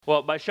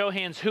Well, by show of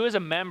hands, who is a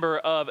member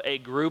of a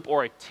group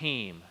or a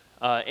team?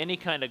 Any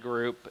kind of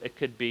group. It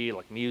could be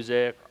like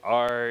music,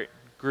 art,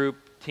 group,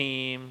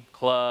 team,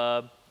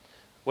 club.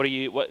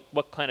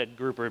 What kind of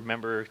group or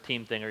member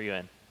team thing are you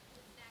in?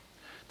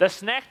 The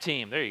snack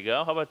team. There you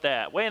go. How about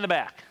that? Way in the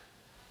back.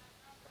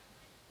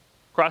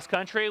 Cross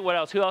country. What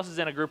else? Who else is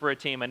in a group or a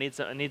team? I need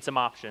some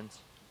options.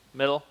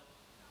 Middle.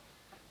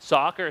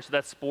 Soccer. So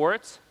that's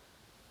sports.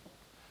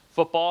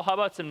 Football. How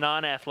about some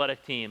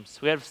non-athletic teams?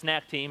 We have a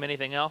snack team.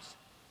 Anything else?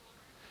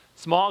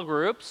 Small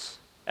groups,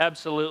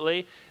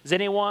 absolutely. Does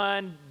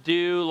anyone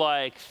do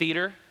like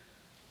theater?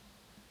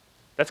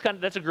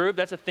 That's a group,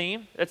 that's a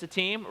theme, that's a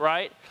team,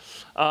 right?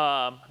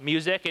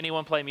 Music,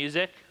 anyone play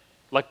music?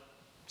 Like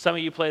some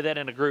of you play that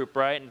in a group,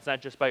 right? And it's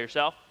not just by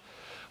yourself.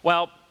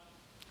 Well,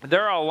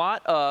 there are a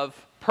lot of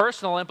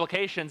personal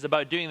implications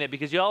about doing that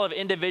because you all have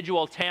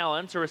individual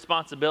talents or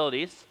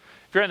responsibilities.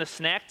 If you're on the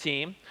snack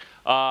team,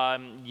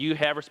 you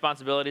have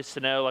responsibilities to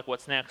know like what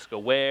snacks go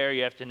where.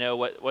 You have to know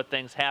what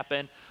things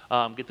happen.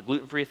 Get the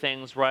gluten-free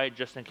things right,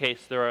 just in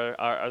case there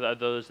are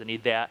those that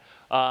need that.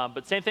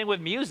 But same thing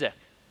with music,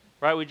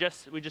 right? We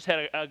just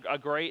had a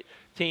great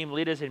team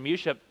lead us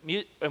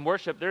in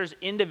worship. There's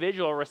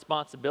individual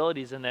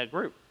responsibilities in that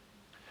group.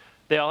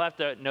 They all have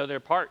to know their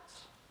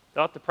parts.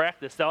 They'll have to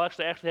practice. They'll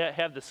actually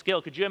have the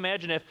skill. Could you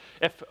imagine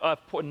if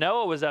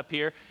Noah was up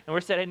here and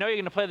we said, hey, Noah, you're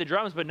going to play the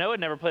drums, but Noah had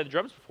never played the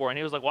drums before. And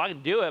he was like, well, I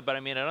can do it, but I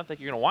don't think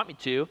you're going to want me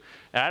to.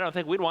 And I don't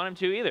think we'd want him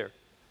to either.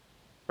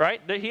 Right?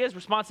 He has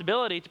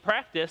responsibility to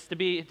practice, to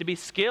be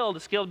skilled, a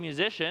skilled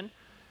musician,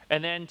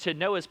 and then to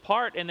know his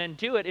part and then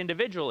do it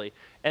individually.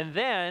 And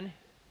then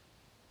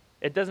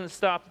it doesn't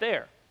stop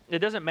there. It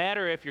doesn't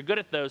matter if you're good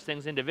at those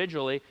things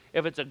individually.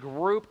 If it's a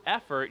group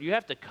effort, you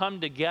have to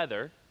come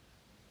together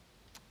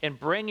and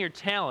bring your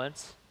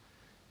talents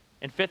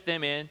and fit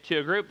them into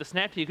a group. The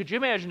snack team, could you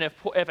imagine if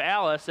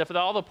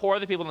all the poor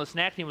other people in the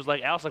snack team was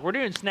like, Alice, like, we're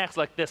doing snacks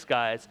like this,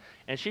 guys.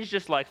 And she's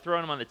just like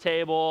throwing them on the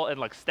table and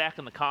like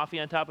stacking the coffee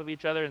on top of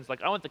each other. And it's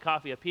like, I want the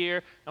coffee up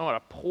here. I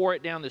want to pour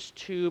it down this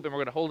tube and we're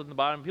going to hold it in the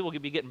bottom. People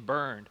could be getting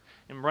burned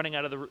and running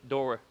out of the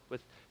door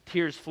with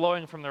tears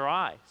flowing from their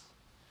eyes.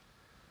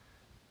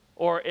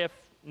 Or if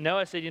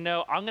Noah said,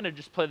 I'm going to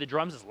just play the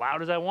drums as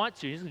loud as I want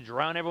to. He's going to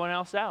drown everyone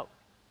else out.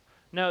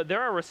 No,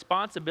 there are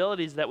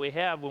responsibilities that we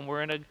have when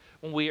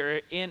we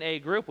are in a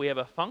group. We have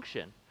a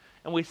function,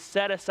 and we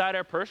set aside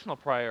our personal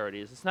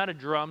priorities. It's not a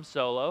drum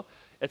solo.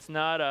 It's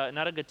not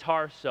a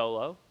guitar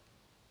solo,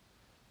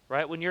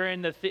 right? When you're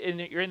in the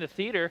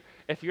theater,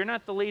 if you're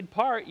not the lead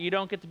part, you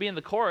don't get to be in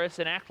the chorus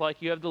and act like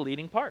you have the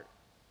leading part.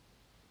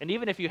 And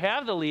even if you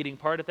have the leading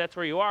part, if that's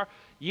where you are,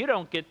 you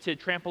don't get to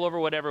trample over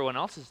what everyone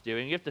else is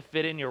doing. You have to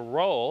fit in your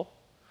role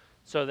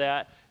so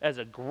that as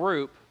a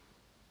group,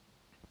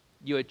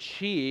 you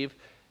achieve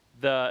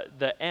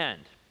the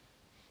end.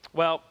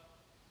 Well,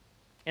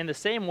 in the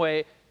same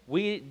way,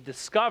 we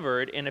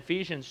discovered in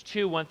Ephesians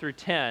 2, 1 through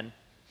 10,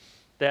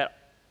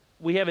 that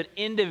we have an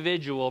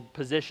individual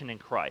position in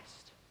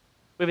Christ.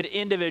 We have an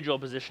individual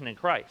position in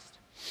Christ.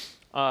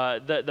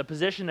 The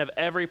position of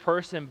every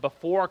person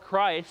before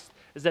Christ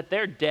is that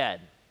they're dead.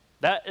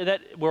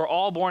 That we're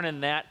all born in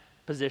that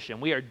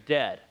position. We are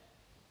dead.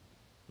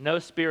 No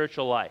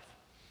spiritual life.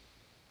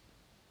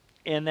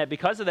 And that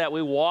because of that,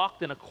 we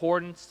walked in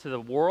accordance to the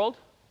world.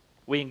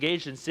 We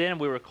engaged in sin.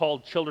 We were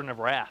called children of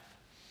wrath.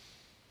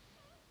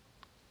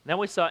 Then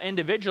we saw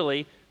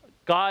individually,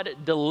 God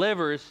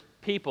delivers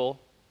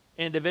people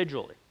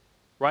individually,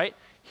 right?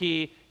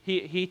 He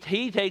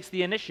takes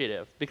the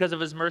initiative because of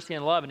his mercy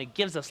and love, and he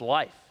gives us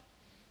life.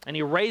 And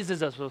he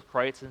raises us with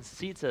Christ and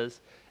seats us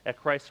at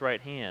Christ's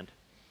right hand.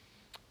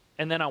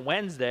 And then on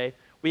Wednesday,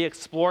 we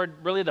explored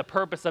really the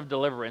purpose of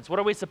deliverance. What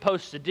are we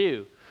supposed to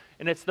do?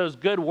 And it's those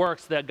good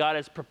works that God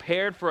has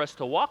prepared for us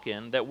to walk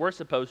in that we're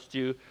supposed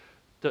to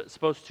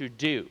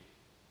do.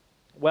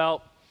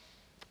 Well,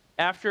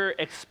 after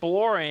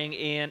exploring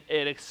and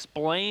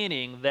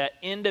explaining that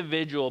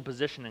individual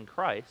position in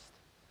Christ,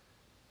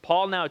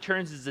 Paul now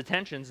turns his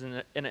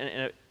attention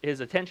in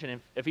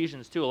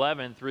Ephesians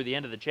 2:11 through the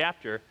end of the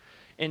chapter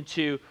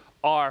into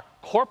our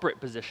corporate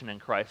position in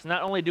Christ.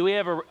 Not only do we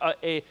have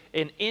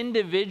an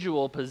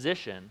individual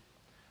position,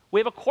 we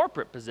have a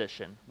corporate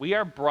position. We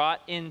are brought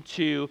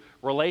into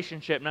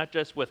relationship not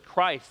just with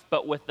Christ,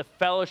 but with the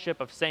fellowship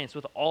of saints,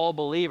 with all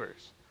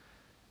believers.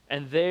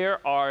 And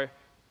there are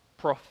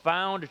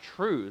profound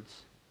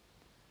truths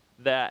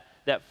that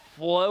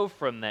flow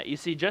from that. You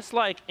see, just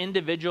like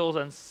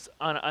individuals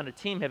on a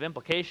team have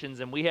implications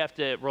and we have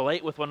to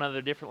relate with one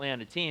another differently on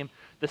a team,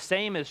 the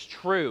same is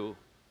true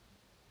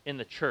in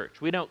the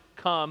church. We don't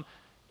come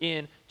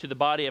into the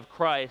body of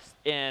Christ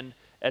and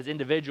as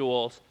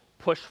individuals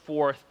push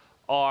forth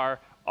our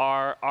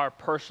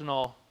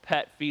personal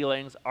pet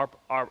feelings,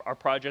 our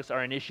projects,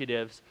 our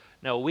initiatives.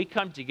 No, we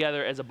come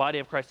together as a body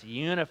of Christ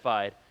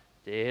unified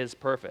to his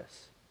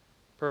purpose.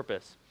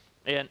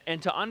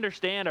 And to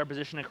understand our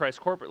position in Christ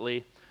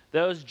corporately,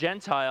 those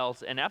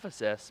Gentiles in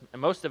Ephesus,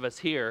 and most of us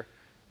here,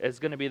 is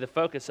going to be the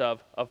focus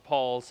of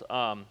Paul's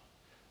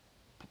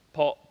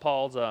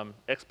Paul's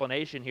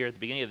explanation here at the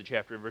beginning of the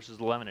chapter, in verses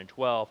 11 and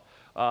 12,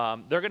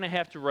 they're going to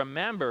have to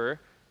remember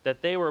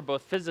that they were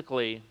both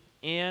physically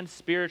and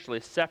spiritually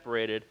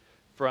separated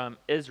from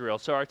Israel.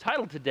 So our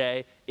title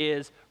today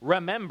is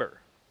Remember.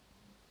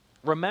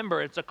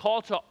 Remember, it's a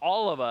call to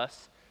all of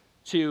us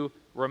to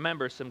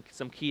remember some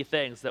key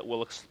things that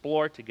we'll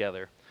explore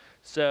together.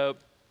 So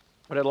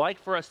what I'd like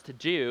for us to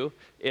do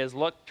is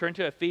turn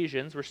to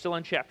Ephesians. We're still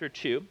in chapter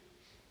 2,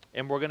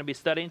 and we're going to be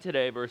studying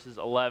today verses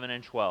 11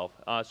 and 12.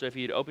 So if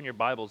you'd open your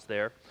Bibles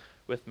there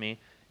with me,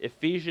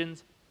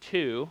 Ephesians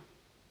 2,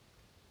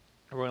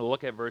 we're going to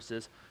look at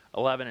verses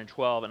 11 and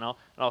 12, and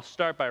I'll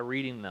start by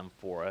reading them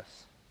for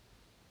us.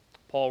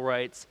 Paul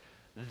writes,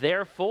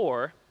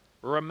 "Therefore,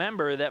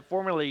 remember that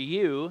formerly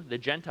you, the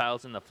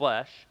Gentiles in the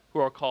flesh, who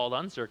are called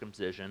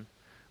uncircumcision,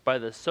 by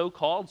the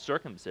so-called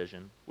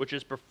circumcision, which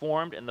is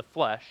performed in the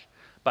flesh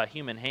by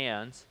human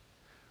hands,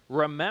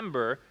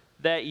 remember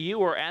that you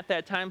were at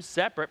that time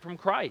separate from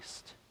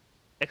Christ,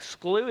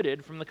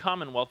 excluded from the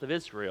commonwealth of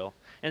Israel,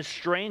 and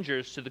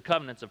strangers to the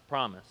covenants of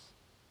promise,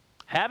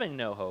 having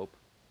no hope,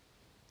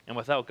 and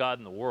without God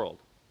in the world."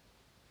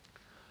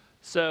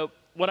 So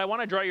what I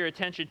want to draw your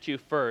attention to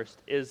first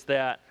is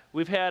that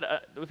we've had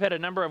a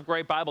number of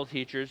great Bible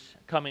teachers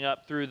coming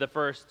up through the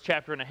first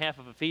chapter and a half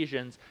of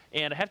Ephesians,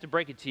 and I have to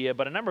break it to you,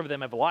 but a number of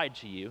them have lied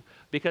to you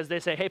because they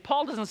say, hey,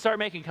 Paul doesn't start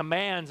making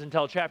commands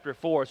until chapter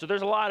 4. So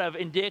there's a lot of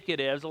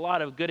indicatives, a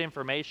lot of good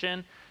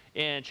information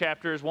in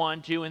chapters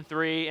 1, 2, and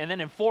 3, and then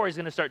in 4 he's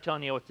going to start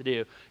telling you what to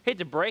do. Hate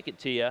to break it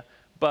to you,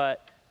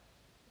 but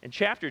in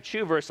chapter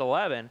 2, verse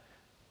 11,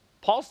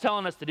 Paul's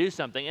telling us to do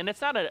something, and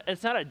it's not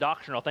a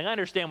doctrinal thing. I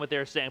understand what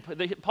they're saying.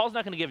 Paul's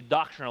not going to give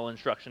doctrinal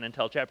instruction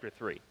until chapter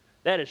 3.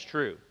 That is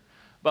true.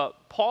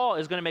 But Paul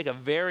is going to make a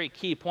very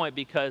key point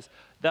because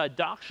the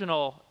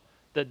doctrinal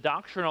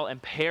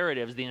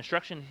imperatives, the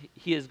instruction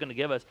he is going to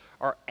give us,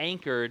 are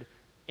anchored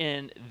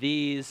in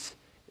these.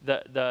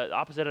 The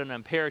opposite of an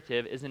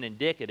imperative is an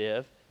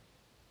indicative.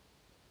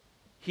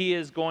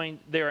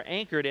 They're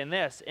anchored in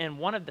this. And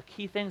one of the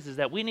key things is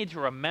that we need to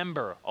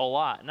remember a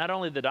lot, not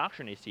only the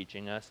doctrine he's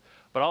teaching us,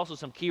 but also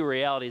some key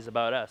realities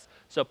about us.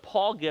 So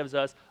Paul gives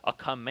us a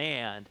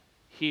command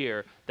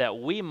here that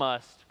we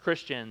must,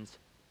 Christians,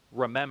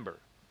 remember.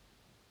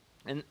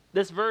 And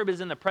this verb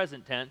is in the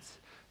present tense,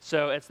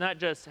 so it's not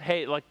just,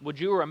 hey, like, would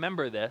you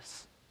remember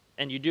this?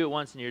 And you do it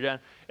once and you're done.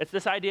 It's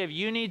this idea of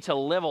you need to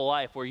live a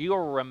life where you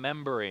are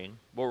remembering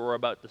what we're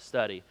about to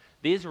study.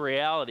 These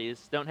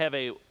realities don't have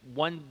a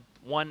one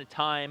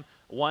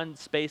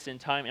space in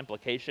time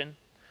implication.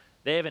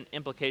 They have an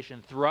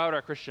implication throughout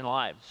our Christian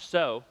lives.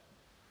 So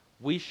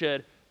we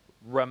should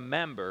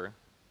remember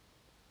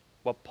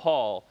what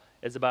Paul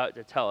is about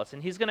to tell us.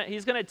 And he's going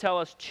to tell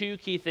us two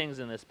key things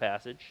in this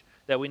passage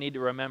that we need to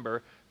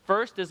remember.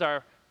 First is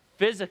our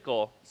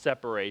physical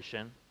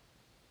separation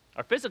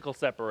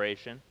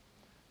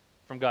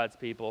from God's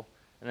people.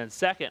 And then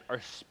second,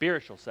 our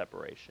spiritual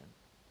separation.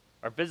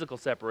 Our physical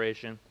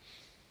separation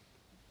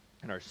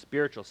and our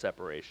spiritual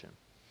separation.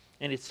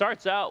 And it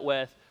starts out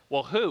with,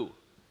 well, who?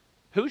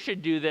 Who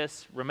should do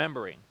this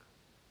remembering?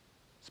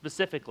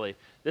 Specifically,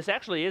 this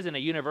actually isn't a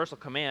universal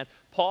command.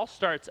 Paul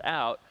starts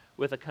out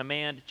with a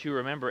command to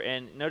remember,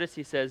 and notice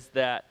he says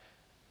that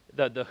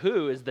the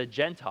who is the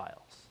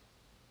Gentiles.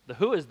 The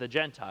who is the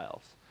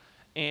Gentiles.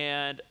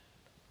 And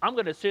I'm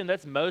going to assume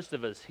that's most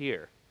of us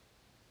here.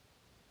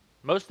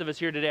 Most of us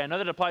here today. I know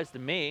that applies to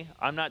me.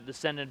 I'm not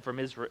descended from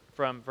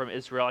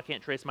Israel. I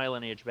can't trace my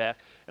lineage back.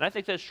 And I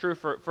think that's true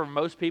for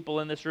most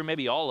people in this room,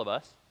 maybe all of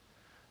us,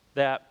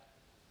 that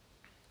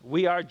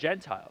we are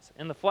Gentiles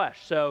in the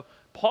flesh. So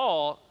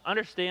Paul,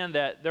 understand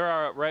that there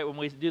are, right, when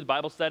we do the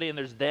Bible study and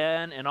there's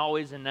then and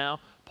always and now,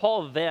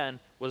 Paul then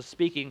was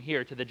speaking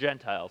here to the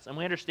Gentiles. And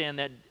we understand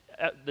that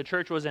the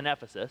church was in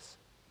Ephesus.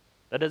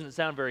 That doesn't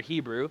sound very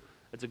Hebrew.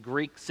 It's a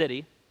Greek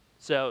city.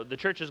 So the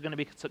church is going to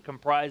be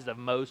comprised of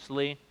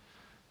mostly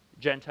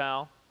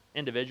Gentile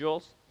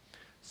individuals.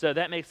 So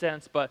that makes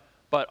sense. But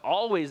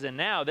always and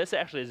now, this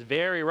actually is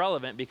very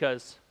relevant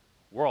because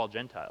we're all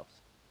Gentiles.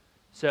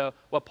 So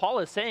what Paul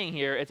is saying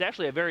here, it's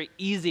actually a very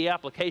easy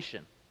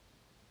application.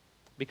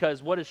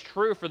 Because what is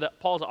true for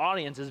Paul's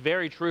audience is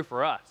very true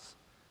for us.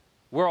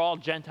 We're all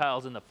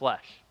Gentiles in the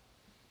flesh.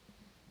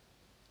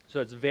 So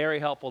it's very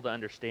helpful to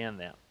understand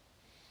that.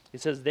 He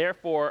says,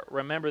 therefore,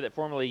 remember that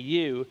formerly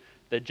you,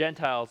 the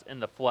Gentiles in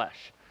the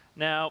flesh.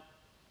 Now,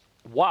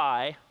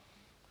 why,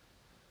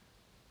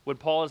 when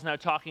Paul is now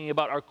talking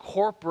about our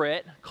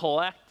corporate,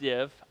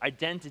 collective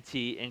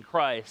identity in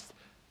Christ,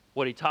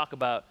 would he talk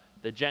about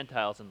the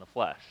Gentiles in the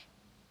flesh?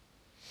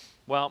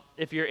 Well,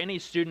 if you're any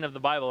student of the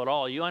Bible at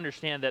all, you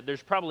understand that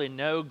there's probably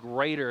no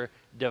greater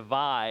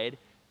divide,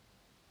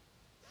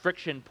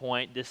 friction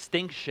point,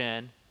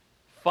 distinction,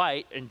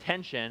 fight, and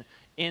tension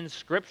in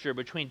Scripture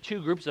between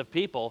two groups of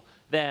people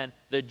than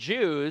the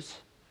Jews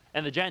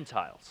and the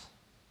Gentiles.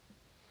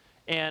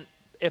 And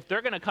if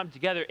they're going to come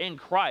together in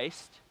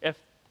Christ, if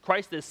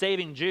Christ is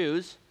saving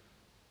Jews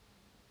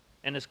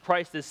and as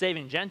Christ is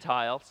saving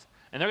Gentiles,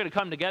 and they're going to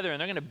come together and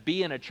they're going to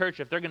be in a church,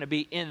 if they're going to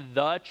be in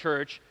the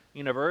church,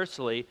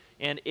 universally,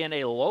 and in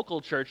a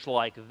local church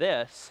like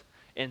this,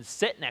 and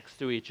sit next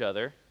to each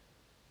other,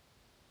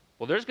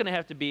 well, there's going to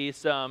have to be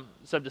some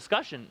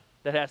discussion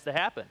that has to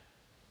happen,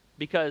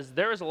 because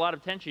there is a lot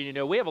of tension. You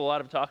know, we have a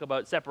lot of talk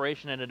about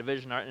separation and a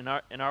division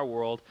in our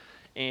world,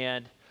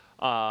 and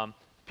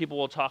people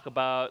will talk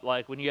about,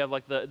 like, when you have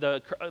like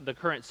the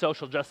current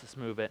social justice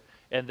movement,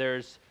 and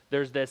there's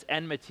this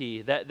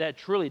enmity that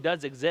truly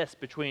does exist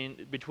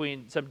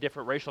between some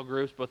different racial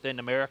groups within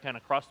America and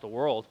across the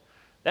world.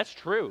 That's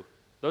true.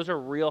 Those are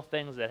real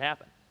things that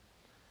happen.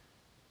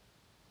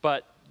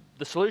 But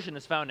the solution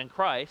is found in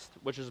Christ,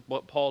 which is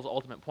what Paul's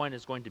ultimate point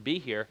is going to be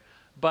here.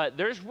 But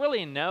there's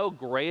really no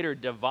greater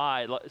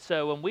divide.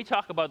 So when we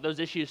talk about those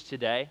issues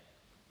today,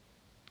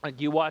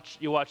 like you watch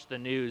the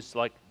news,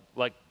 like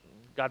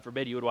God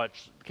forbid you would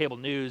watch cable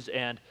news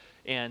and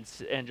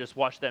just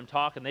watch them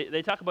talk, and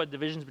they talk about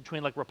divisions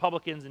between like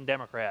Republicans and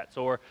Democrats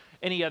or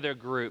any other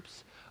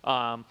groups,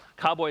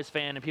 Cowboys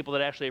fan and people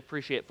that actually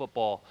appreciate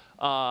football.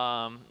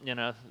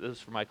 This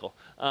is for Michael.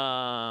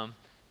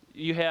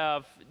 You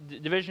have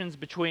divisions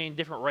between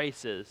different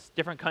races,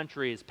 different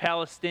countries,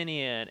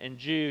 Palestinian and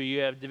Jew. You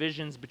have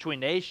divisions between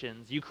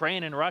nations,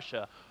 Ukraine and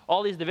Russia,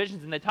 all these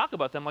divisions, and they talk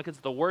about them like it's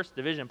the worst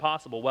division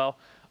possible. Well,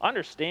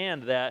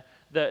 understand that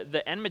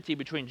the enmity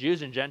between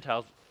Jews and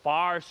Gentiles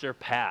far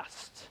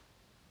surpassed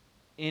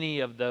any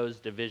of those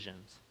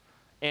divisions.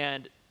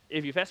 And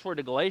if you fast forward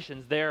to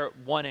Galatians, they're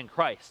one in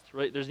Christ,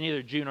 right? There's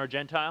neither Jew nor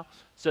Gentile.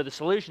 So the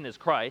solution is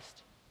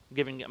Christ,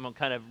 I'm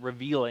kind of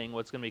revealing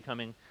what's going to be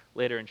coming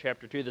later in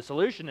chapter 2. The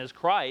solution is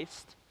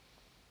Christ.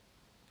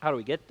 How do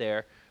we get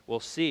there?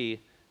 We'll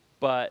see.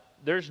 But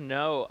there's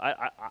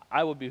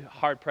I would be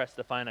hard-pressed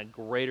to find a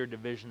greater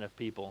division of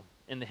people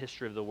in the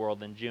history of the world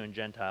than Jew and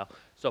Gentile.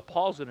 So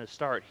Paul's going to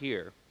start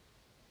here.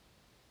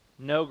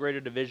 No greater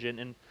division.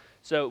 And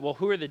so, well,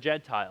 who are the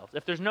Gentiles?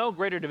 If there's no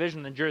greater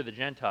division than Jew or the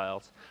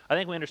Gentiles, I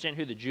think we understand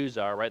who the Jews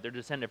are, right? They're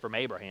descended from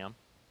Abraham,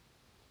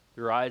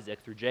 through Isaac,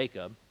 through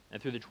Jacob,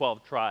 and through the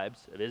 12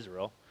 tribes of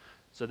Israel.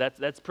 So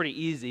that's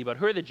pretty easy. But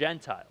who are the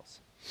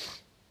Gentiles?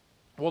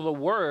 Well, the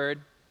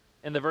word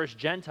in the verse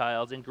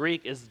Gentiles in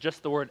Greek is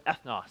just the word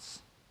ethnos,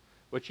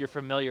 which you're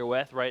familiar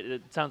with, right?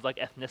 It sounds like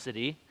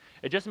ethnicity.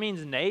 It just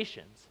means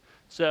nations.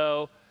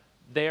 So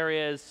there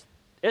is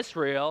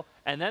Israel,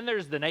 and then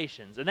there's the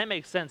nations. And that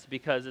makes sense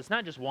because it's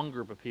not just one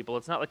group of people.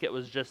 It's not like it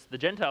was just, the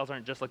Gentiles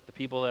aren't just like the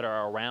people that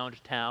are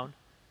around town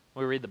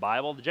when we read the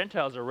Bible. The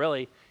Gentiles are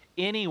really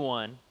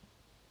anyone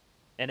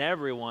and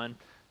everyone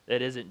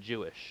that isn't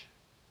Jewish.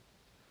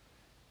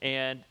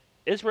 And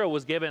Israel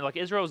was given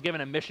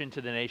a mission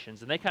to the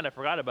nations, and they kind of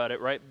forgot about it,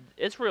 right?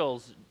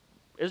 Israel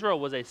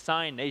was a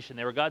signed nation.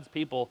 They were God's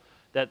people,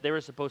 that they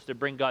were supposed to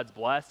bring God's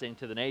blessing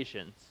to the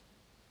nations.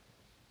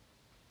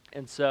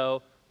 And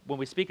so when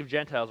we speak of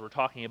Gentiles, we're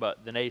talking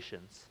about the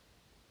nations.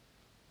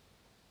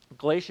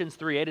 Galatians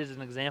 3:8 is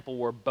an example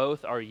where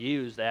both are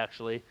used,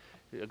 actually.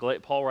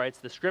 Paul writes,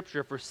 "The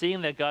scripture,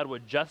 foreseeing that God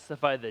would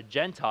justify the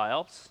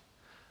Gentiles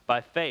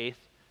by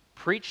faith,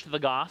 preached the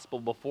gospel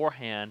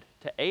beforehand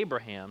to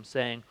Abraham,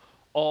 saying,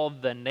 all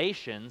the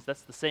nations,"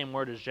 that's the same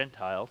word as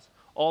Gentiles,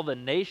 "all the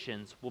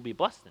nations will be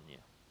blessed in you."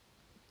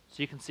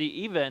 So you can see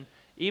even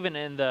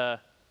in the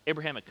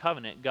Abrahamic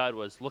covenant, God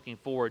was looking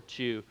forward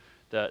to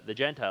the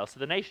Gentiles, to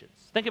the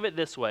nations. Think of it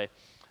this way.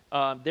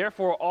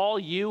 Therefore, all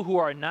you who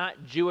are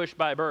not Jewish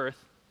by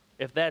birth,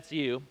 if that's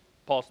you,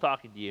 Paul's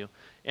talking to you.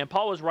 And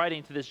Paul was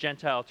writing to this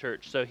Gentile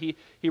church, so he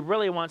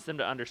really wants them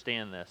to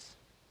understand this.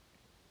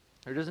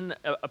 There doesn't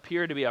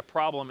appear to be a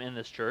problem in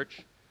this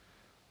church.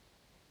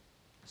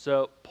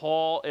 So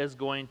Paul is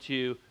going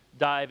to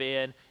dive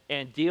in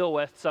and deal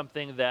with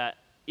something that,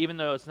 even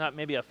though it's not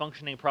maybe a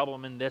functioning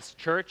problem in this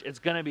church, it's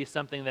going to be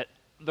something that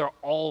they're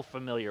all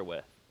familiar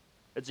with.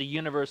 It's a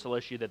universal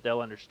issue that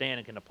they'll understand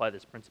and can apply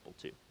this principle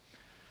to.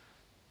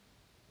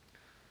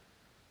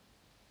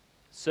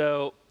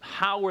 So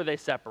how were they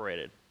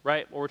separated,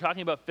 right? Well, we're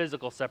talking about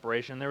physical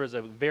separation. There was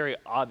a very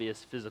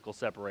obvious physical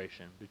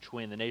separation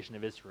between the nation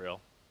of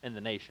Israel and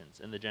the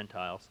nations and the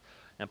Gentiles.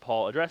 And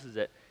Paul addresses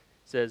it.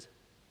 He says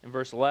in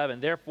verse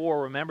 11,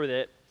 "Therefore remember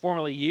that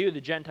formerly you,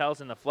 the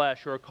Gentiles in the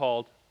flesh, who are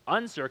called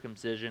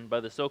uncircumcision by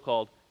the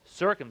so-called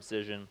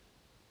circumcision,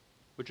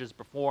 which is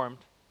performed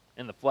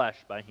in the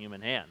flesh by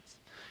human hands."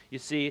 You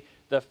see,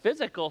 the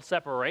physical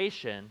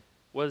separation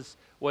was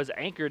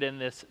anchored in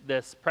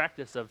this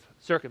practice of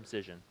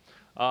circumcision.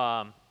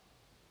 And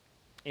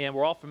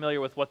we're all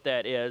familiar with what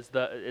that is.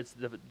 It's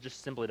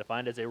just simply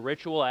defined as a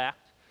ritual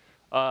act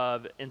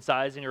of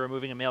incising or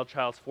removing a male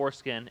child's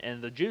foreskin.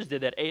 And the Jews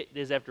did that 8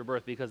 days after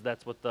birth because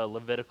that's what the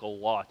Levitical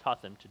law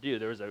taught them to do.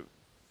 There was a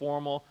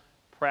formal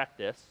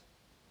practice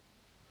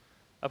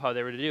of how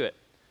they were to do it.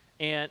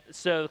 And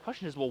so the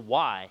question is, well,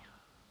 why?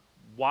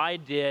 Why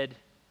did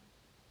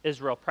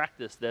Israel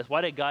practice this?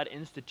 Why did God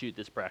institute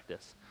this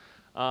practice?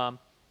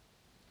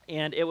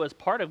 And it was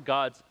part of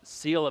God's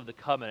seal of the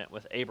covenant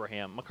with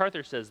Abraham.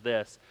 MacArthur says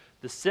this: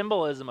 the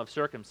symbolism of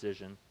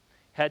circumcision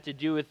had to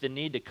do with the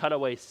need to cut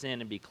away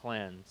sin and be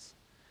cleansed.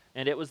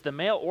 And it was the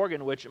male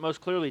organ which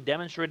most clearly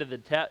demonstrated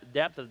the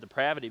depth of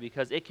depravity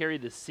because it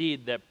carried the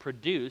seed that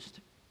produced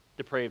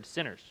depraved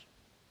sinners.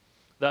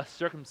 Thus,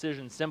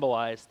 circumcision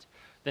symbolized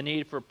the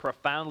need for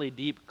profoundly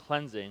deep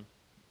cleansing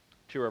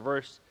to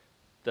reverse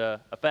the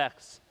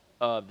effects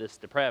of this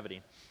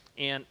depravity.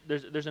 And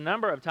there's a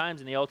number of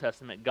times in the Old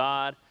Testament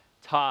God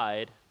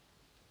tied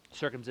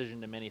circumcision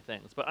to many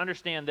things. But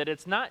understand that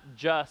it's not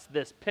just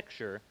this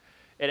picture.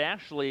 It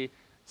actually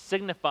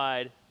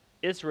signified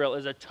Israel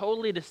as a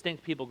totally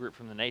distinct people group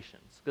from the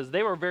nations. Because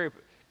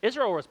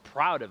Israel was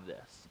proud of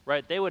this,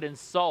 right? They would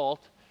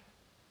insult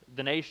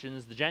the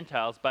nations, the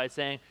Gentiles, by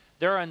saying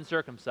they're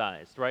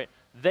uncircumcised, right?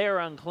 They're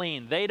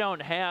unclean. They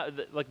don't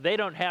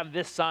have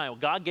this sign.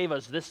 God gave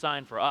us this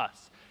sign for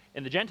us.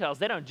 And the Gentiles,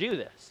 they don't do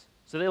this.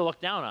 So they look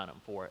down on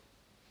them for it.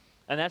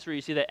 And that's where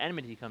you see that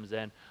enmity comes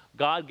in.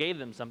 God gave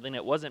them something.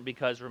 It wasn't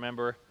because,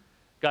 remember,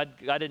 God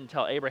didn't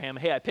tell Abraham,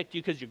 hey, I picked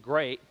you because you're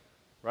great,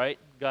 right?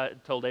 God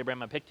told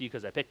Abraham, I picked you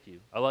because I picked you.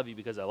 I love you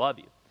because I love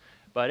you.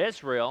 But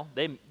Israel,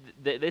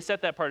 they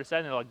set that part aside,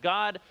 and they're like,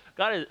 God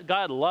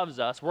loves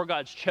us. We're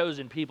God's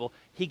chosen people.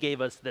 He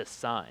gave us this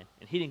sign,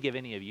 and he didn't give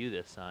any of you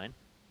this sign.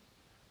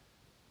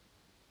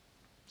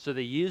 So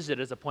they used it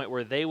as a point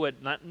where they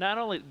would, not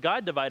only,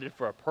 God divided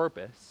for a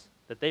purpose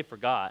that they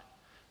forgot,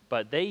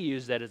 but they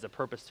used that as a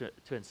purpose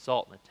to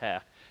insult and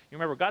attack. You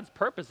remember, God's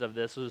purpose of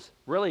this was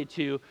really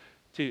to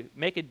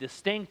make a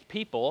distinct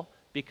people,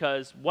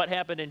 because what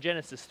happened in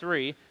Genesis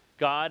 3,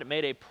 God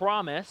made a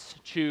promise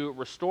to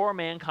restore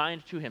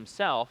mankind to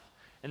himself,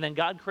 and then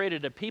God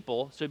created a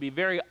people, so it'd be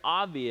very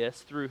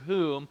obvious through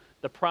whom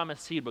the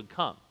promised seed would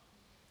come.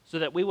 So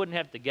that we wouldn't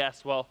have to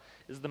guess, well,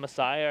 is the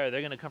Messiah, are they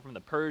going to come from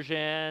the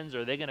Persians,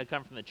 or are they going to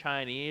come from the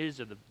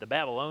Chinese, or the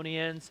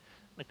Babylonians?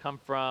 They're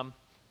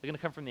going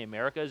to come from the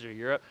Americas or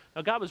Europe?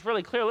 No, God was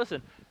really clear,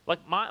 listen, like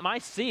my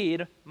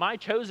seed, my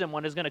chosen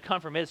one is going to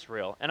come from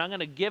Israel, and I'm going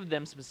to give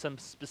them some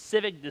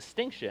specific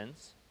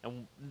distinctions,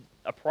 and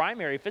a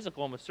primary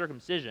physical one with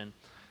circumcision,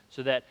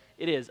 so that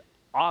it is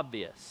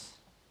obvious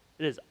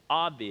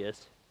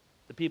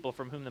the people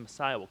from whom the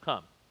Messiah will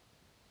come.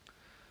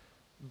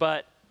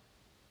 But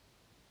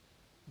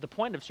the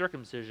point of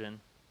circumcision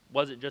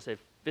wasn't just a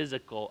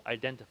physical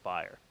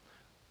identifier.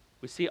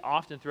 We see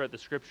often throughout the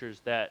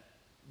scriptures that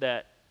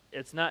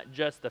it's not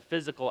just the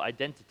physical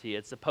identity,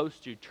 it's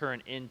supposed to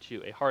turn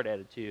into a heart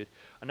attitude.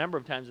 A number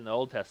of times in the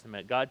Old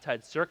Testament, God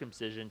tied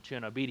circumcision to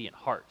an obedient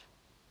heart,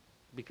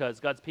 because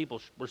God's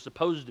people were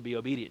supposed to be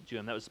obedient to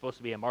him. That was supposed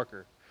to be a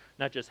marker.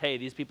 Not just, hey,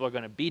 these people are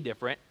going to be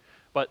different,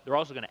 but they're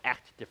also going to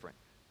act different.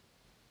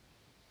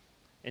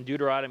 In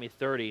Deuteronomy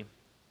 30,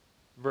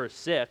 verse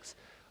 6,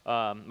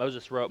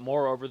 Moses wrote,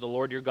 moreover, the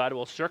Lord your God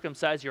will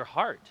circumcise your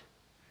heart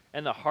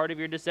and the heart of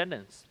your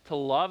descendants, to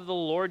love the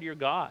Lord your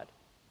God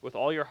with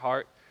all your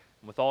heart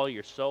and with all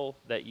your soul,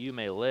 that you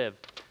may live.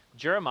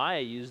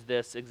 Jeremiah used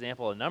this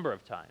example a number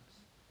of times.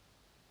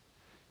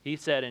 He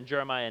said in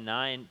Jeremiah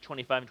 9,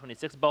 25 and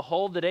 26,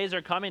 behold, the days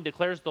are coming,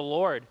 declares the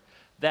Lord,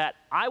 that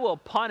I will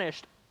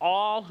punish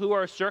all who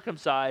are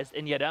circumcised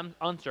and yet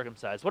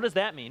uncircumcised. What does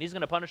that mean? He's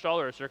going to punish all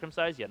who are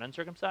circumcised yet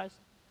uncircumcised?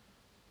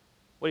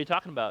 What are you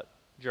talking about,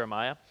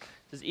 Jeremiah? It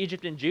says,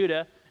 Egypt and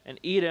Judah and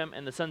Edom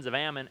and the sons of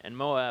Ammon and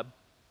Moab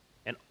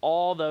and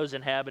all those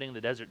inhabiting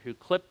the desert who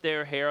clip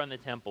their hair on the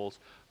temples,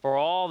 for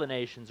all the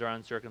nations are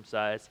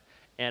uncircumcised,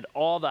 and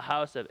all the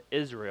house of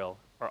Israel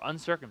are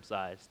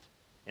uncircumcised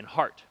in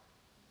heart.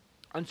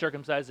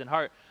 Uncircumcised in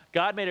heart.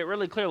 God made it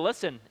really clear,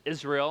 listen,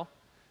 Israel,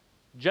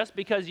 just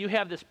because you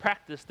have this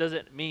practice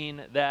doesn't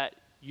mean that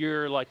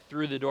you're like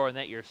through the door and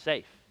that you're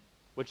safe,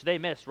 which they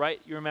missed,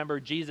 right? You remember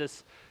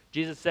Jesus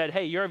said,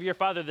 hey, you're of your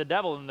father the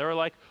devil, and they're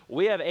like,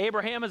 we have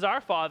Abraham as our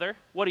father.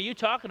 What are you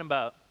talking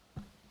about?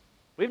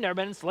 We've never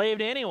been enslaved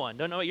to anyone.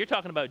 Don't know what you're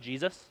talking about,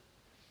 Jesus.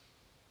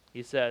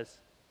 He says,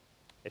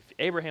 if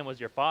Abraham was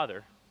your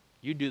father,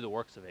 you'd do the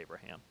works of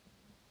Abraham.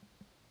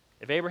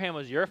 If Abraham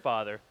was your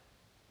father,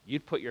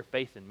 you'd put your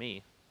faith in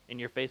me, and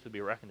your faith would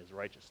be reckoned as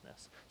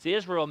righteousness. See,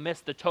 Israel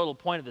missed the total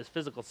point of this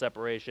physical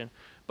separation,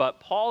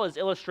 but Paul is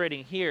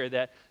illustrating here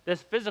that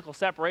this physical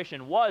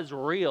separation was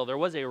real. There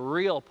was a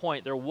real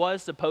point. There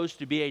was supposed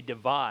to be a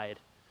divide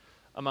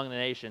among the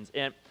nations.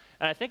 And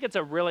I think it's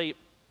really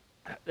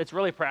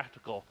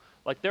practical.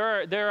 Like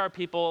there are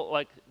people,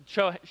 like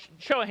show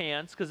of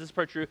hands, because this is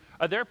pretty true.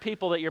 Are there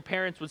people that your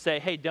parents would say,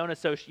 hey,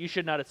 you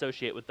should not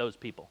associate with those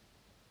people?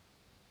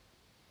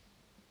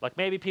 Like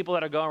maybe people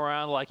that are going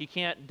around, like you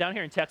can't, down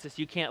here in Texas,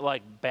 you can't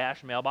like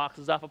bash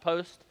mailboxes off a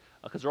post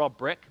because they're all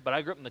brick, but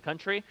I grew up in the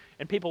country,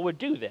 and people would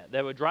do that.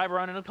 They would drive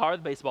around in a car with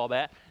a baseball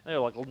bat, and they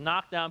would like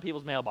knock down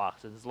people's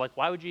mailboxes. It's like,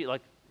 why would you,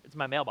 like, it's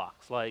my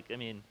mailbox. Like, I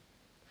mean,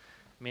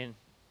 and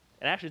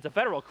actually it's a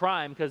federal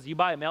crime, because you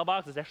buy a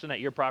mailbox, it's actually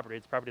not your property,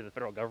 it's property of the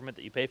federal government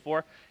that you pay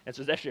for, and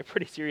so it's actually a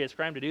pretty serious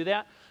crime to do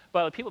that.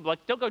 But people,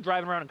 like, don't go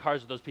driving around in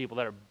cars with those people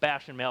that are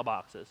bashing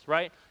mailboxes,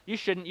 right? You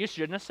shouldn't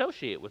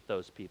associate with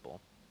those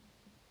people.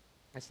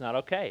 It's not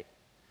okay.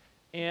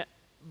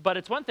 But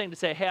it's one thing to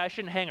say, hey, I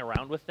shouldn't hang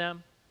around with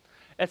them.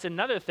 It's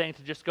another thing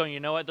to just go, you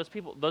know what,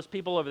 those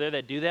people over there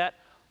that do that,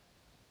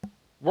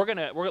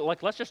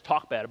 let's just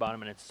talk bad about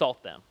them and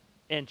insult them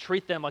and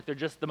treat them like they're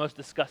just the most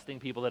disgusting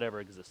people that ever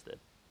existed.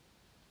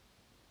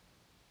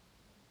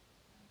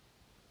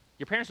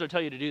 Your parents don't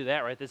tell you to do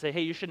that, right? They say,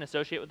 hey, you shouldn't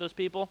associate with those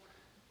people.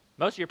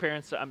 Most of your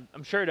parents,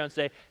 I'm sure, don't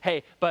say,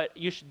 hey, but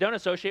don't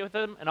associate with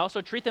them and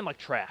also treat them like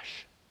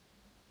trash.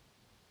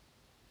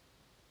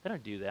 They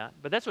don't do that.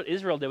 But that's what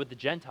Israel did with the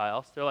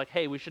Gentiles. They're like,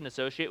 hey, we shouldn't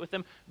associate with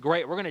them.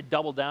 Great, we're going to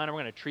double down and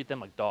we're going to treat them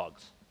like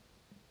dogs.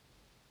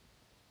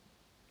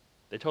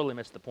 They totally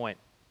missed the point.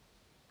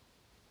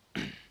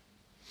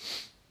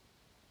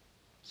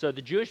 So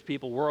the Jewish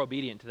people were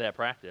obedient to that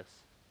practice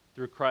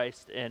through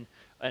Christ, and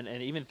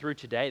even through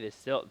today,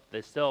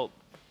 they still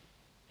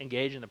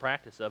engage in the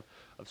practice of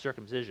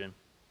circumcision.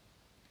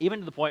 Even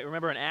to the point,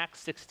 remember in Acts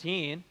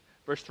 16,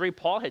 verse 3,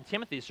 Paul had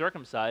Timothy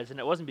circumcised, and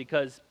it wasn't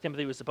because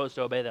Timothy was supposed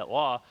to obey that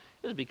law.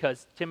 It was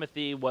because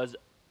Timothy was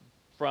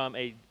from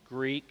a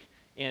Greek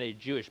and a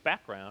Jewish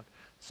background.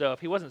 So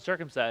if he wasn't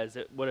circumcised,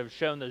 it would have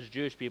shown those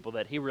Jewish people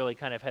that he really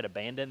kind of had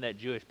abandoned that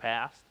Jewish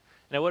past,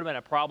 and it would have been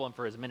a problem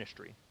for his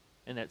ministry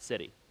in that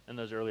city in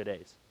those early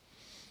days.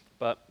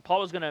 But Paul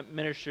was going to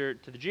minister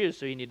to the Jews,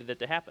 so he needed that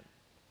to happen.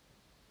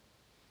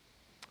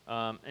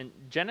 And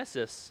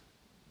Genesis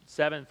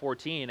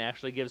 7:14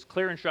 actually gives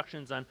clear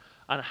instructions on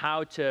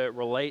how to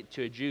relate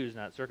to a Jew who's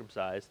not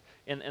circumcised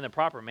in the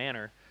proper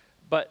manner.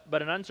 But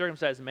an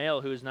uncircumcised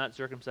male who is not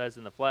circumcised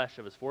in the flesh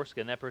of his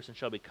foreskin, that person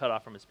shall be cut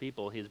off from his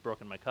people. He has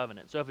broken my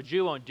covenant. So if a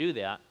Jew won't do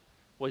that,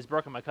 well, he's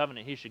broken my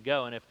covenant, he should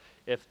go. And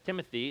if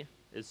Timothy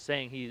is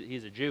saying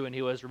he's a Jew, and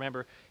he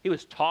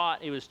was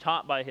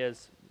taught by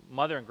his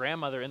mother and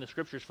grandmother in the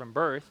scriptures from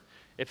birth,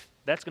 if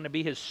that's going to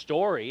be his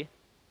story,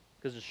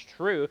 because it's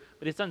true,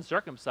 but it's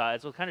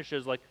uncircumcised, well, it kind of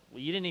shows like,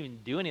 well, you didn't even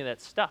do any of that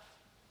stuff.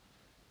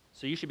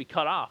 So you should be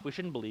cut off. We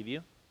shouldn't believe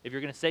you. If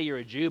you're going to say you're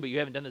a Jew, but you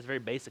haven't done this very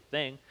basic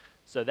thing.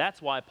 So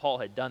that's why Paul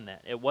had done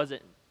that. It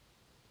wasn't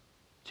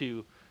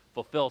to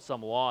fulfill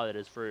some law that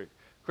is for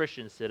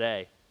Christians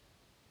today.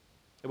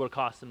 It would have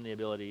cost them the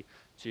ability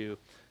to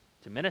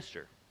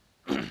minister.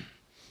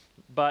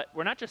 But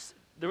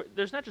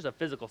there's not just a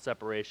physical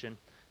separation.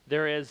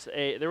 There was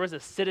a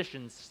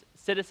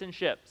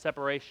citizenship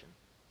separation.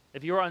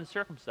 If you were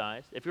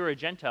uncircumcised, if you were a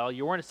Gentile,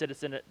 you weren't a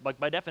citizen. Like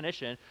by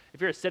definition, if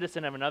you're a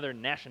citizen of another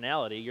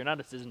nationality, you're not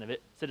a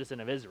citizen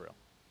of Israel.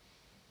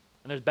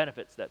 And there's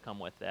benefits that come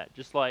with that,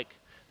 just like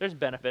there's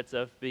benefits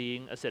of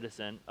being a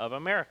citizen of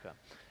America.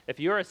 If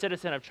you're a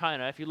citizen of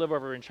China, if you live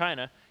over in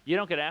China, you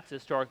don't get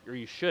access to or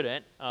you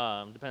shouldn't,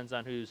 depends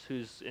on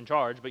who's in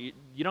charge, but you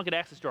don't get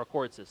access to our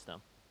court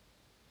system.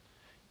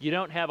 You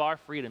don't have our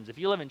freedoms. If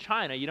you live in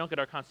China, you don't get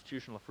our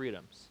constitutional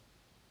freedoms.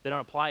 They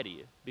don't apply to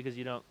you because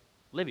you don't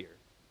live here.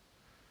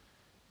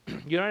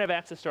 You don't have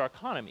access to our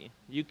economy.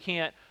 You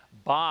can't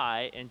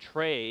buy and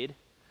trade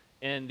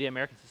in the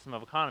American system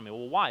of economy.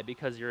 Well, why?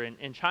 Because you're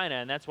in China,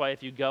 and that's why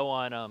if you go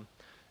on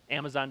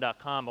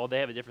Amazon.com, well, they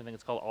have a different thing.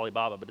 It's called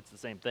Alibaba, but it's the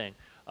same thing.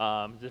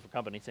 Different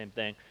company, same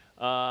thing.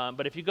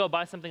 But if you go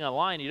buy something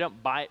online, you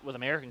don't buy it with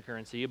American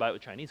currency. You buy it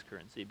with Chinese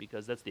currency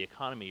because that's the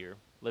economy you're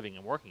living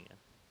and working in.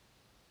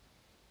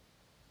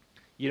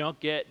 You don't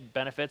get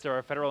benefits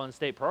or federal and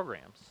state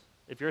programs.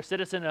 If you're a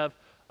citizen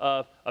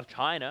of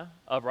China,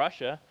 of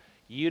Russia,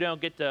 you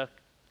don't get to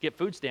get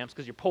food stamps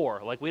because you're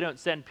poor. Like we don't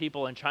send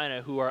people in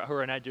China who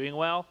are not doing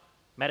well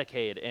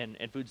Medicaid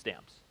and food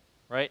stamps,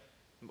 right?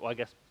 Well, I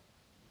guess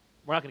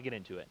we're not going to get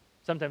into it.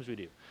 Sometimes we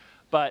do.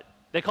 But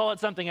they call it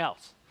something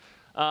else.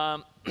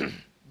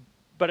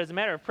 But as a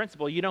matter of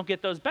principle, you don't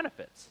get those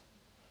benefits.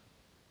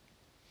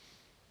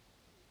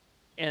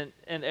 And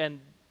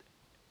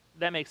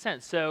that makes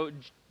sense. So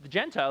the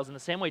Gentiles, in the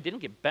same way, didn't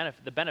get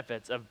the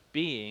benefits of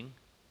being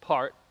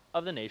part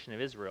of the nation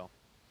of Israel.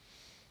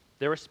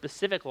 There were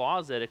specific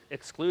laws that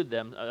exclude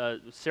them,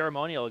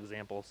 ceremonial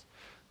examples.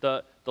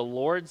 The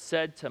Lord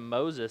said to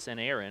Moses and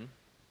Aaron,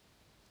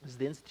 this is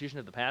the institution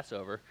of the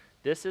Passover,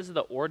 this is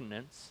the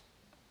ordinance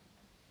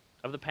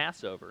of the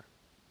Passover.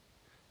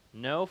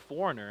 No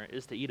foreigner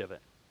is to eat of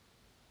it.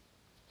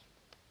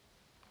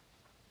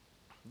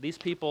 These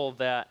people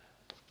that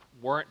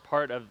weren't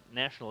part of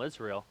national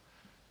Israel,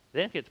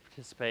 they didn't get to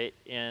participate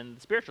in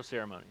the spiritual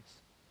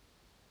ceremonies.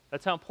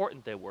 That's how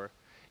important they were.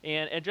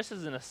 And just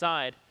as an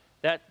aside,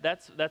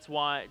 that's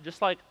why,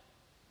 just like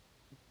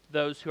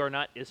those who are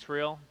not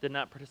Israel did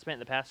not participate in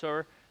the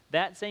Passover,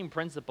 that same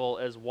principle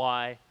is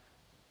why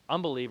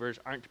unbelievers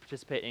aren't to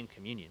participate in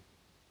communion,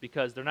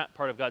 because they're not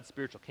part of God's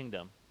spiritual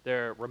kingdom.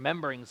 They're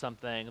remembering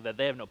something that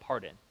they have no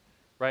part in,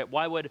 right?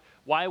 Why would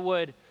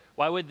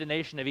the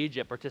nation of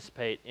Egypt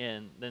participate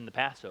in the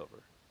Passover?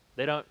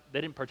 They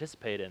didn't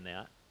participate in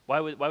that. Why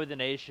would the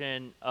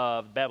nation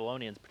of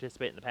Babylonians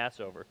participate in the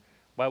Passover?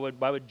 Why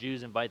would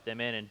Jews invite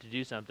them in and to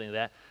do something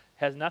that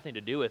has nothing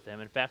to do with them?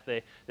 In fact,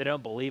 they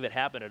don't believe it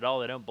happened at all.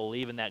 They don't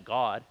believe in that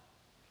God.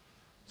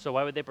 So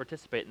why would they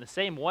participate? In the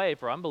same way,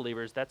 for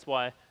unbelievers, that's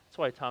why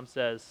Tom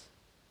says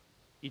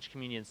each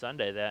Communion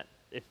Sunday that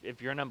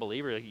if you're an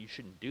unbeliever, you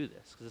shouldn't do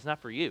this because it's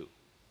not for you.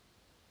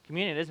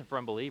 Communion isn't for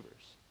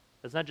unbelievers.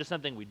 It's not just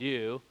something we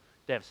do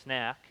to have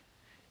snack.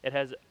 It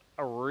has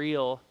a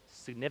real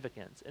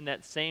significance. And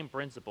that same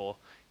principle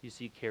you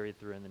see carried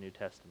through in the New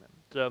Testament.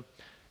 So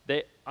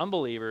the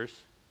unbelievers,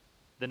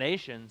 the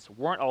nations,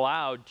 weren't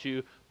allowed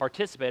to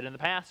participate in the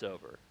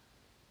Passover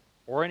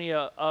or any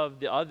of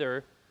the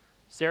other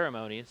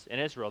ceremonies in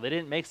Israel. They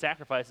didn't make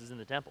sacrifices in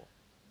the temple.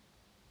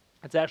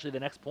 That's actually the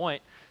next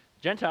point.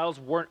 Gentiles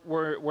were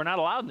not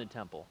allowed in the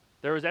temple.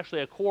 There was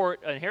actually a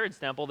court in Herod's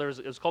temple.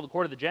 It was called the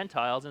Court of the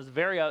Gentiles, and it was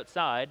very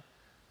outside.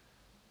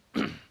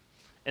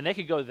 And they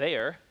could go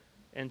there,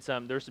 and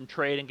there's some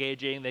trade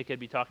engaging. They could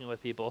be talking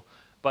with people.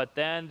 But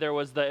then it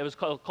was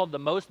called the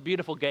Most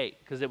Beautiful Gate,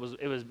 because it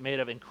was made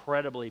of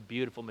incredibly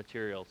beautiful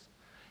materials.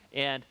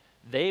 And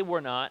they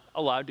were not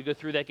allowed to go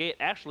through that gate.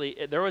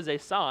 Actually, there was a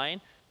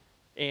sign,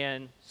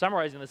 and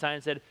summarizing the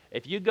sign said,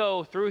 if you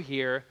go through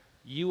here,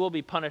 you will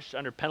be punished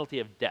under penalty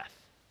of death.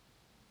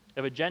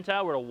 If a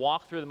Gentile were to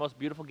walk through the Most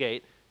Beautiful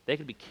Gate, they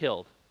could be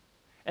killed.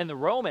 And the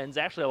Romans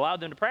actually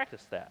allowed them to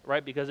practice that,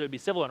 right? Because it would be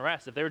civil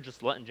unrest. If they were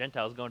just letting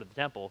Gentiles go into the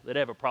temple, they'd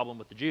have a problem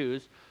with the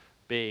Jews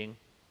being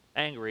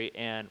angry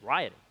and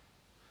rioting.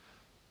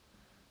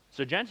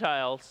 So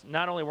Gentiles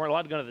not only weren't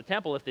allowed to go to the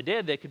temple, if they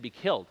did, they could be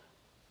killed.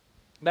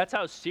 That's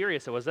how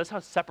serious it was. That's how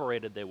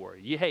separated they were.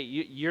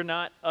 You're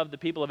not of the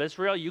people of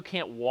Israel. You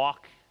can't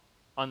walk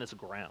on this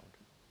ground.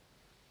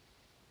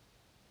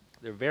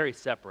 They're very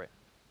separate.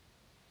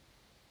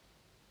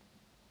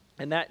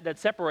 And that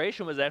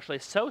separation was actually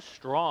so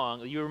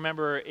strong. You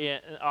remember,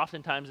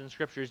 oftentimes in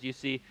scriptures, you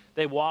see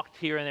they walked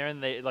here and there,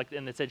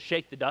 and they said,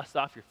 "Shake the dust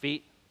off your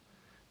feet."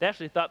 They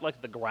actually thought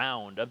like the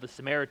ground of the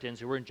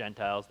Samaritans, who weren't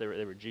Gentiles. They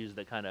were Jews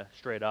that kind of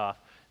strayed off.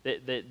 They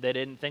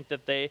didn't think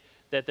that they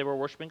were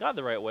worshiping God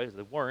the right way, because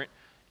they weren't,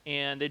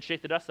 and they'd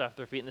shake the dust off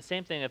their feet. And the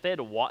same thing, if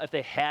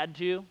they had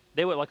to,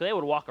 they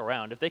would walk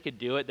around. If they could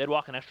do it, they'd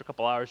walk an extra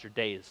couple hours or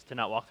days to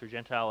not walk through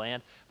Gentile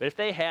land. But if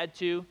they had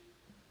to,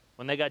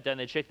 when they got done,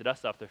 they'd shake the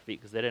dust off their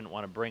feet, because they didn't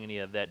want to bring any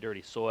of that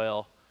dirty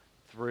soil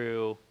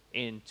through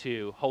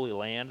into Holy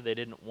Land. They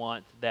didn't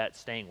want that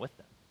staying with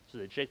them. So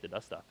they'd shake the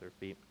dust off their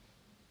feet.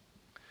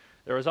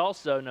 There was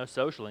also no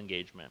social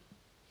engagement.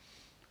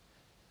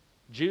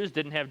 Jews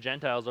didn't have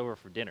Gentiles over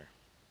for dinner.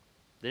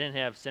 They didn't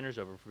have sinners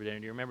over for dinner.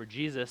 Do you remember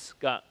Jesus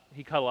caught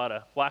a lot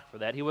of flack for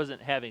that? He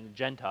wasn't having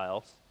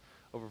Gentiles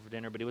over for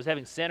dinner, but he was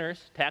having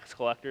sinners, tax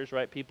collectors,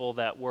 right? People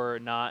that were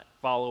not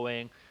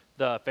following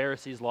the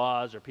Pharisees'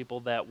 laws, or people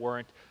that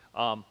weren't,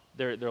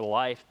 their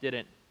life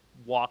didn't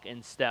walk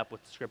in step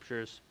with the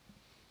scriptures.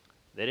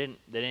 They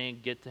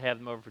didn't get to have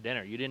them over for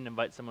dinner. You didn't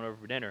invite someone over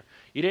for dinner.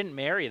 You didn't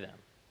marry them.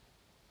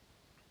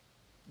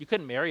 You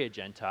couldn't marry a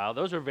Gentile.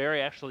 Those were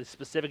very actually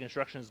specific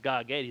instructions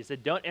God gave. He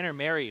said, don't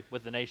intermarry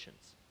with the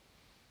nations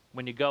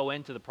when you go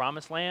into the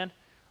promised land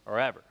or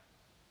ever.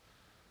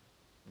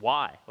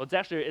 Why? Well,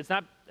 it's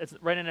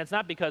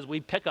not because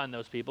we pick on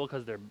those people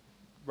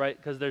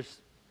because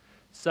there's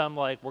some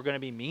like we're going to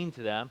be mean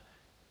to them.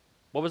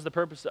 What was the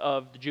purpose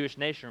of the Jewish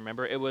nation?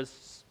 Remember, it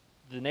was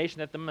the nation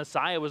that the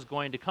Messiah was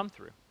going to come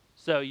through.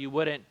 So you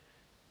wouldn't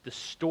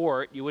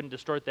distort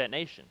that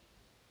nation.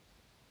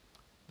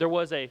 There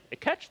was a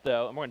catch,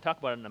 though, and we're going to talk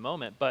about it in a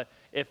moment, but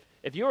if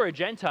you were a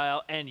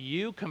Gentile and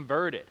you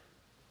converted,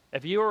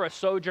 if you were a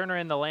sojourner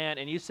in the land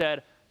and you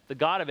said, the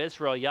God of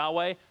Israel,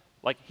 Yahweh,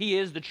 like he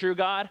is the true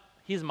God,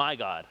 he's my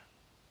God,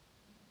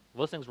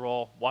 those things were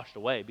all washed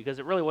away, because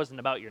it really wasn't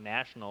about your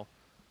national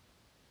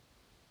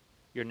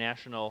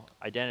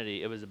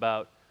identity. It was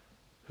about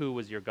who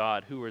was your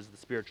God, who was the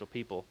spiritual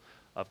people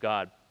of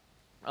God.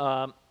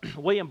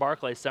 William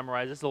Barclay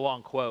summarized, this is a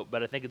long quote,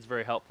 but I think it's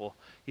very helpful.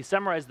 He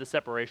summarized the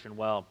separation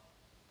well.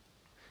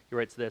 He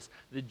writes this: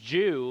 the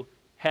Jew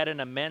had an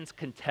immense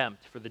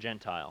contempt for the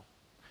Gentile.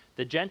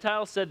 The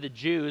Gentiles said the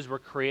Jews were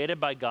created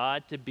by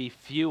God to be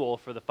fuel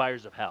for the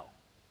fires of hell.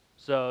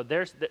 So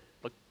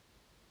look,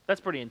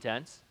 that's pretty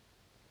intense.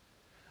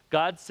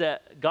 God,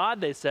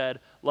 they said,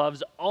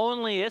 loves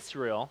only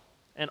Israel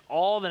and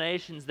all the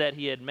nations that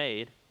he had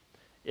made.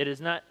 It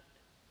is not,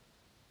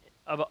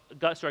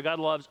 God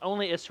loves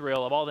only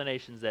Israel of all the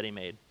nations that he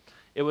made.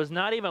 It was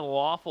not even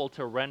lawful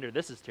to render,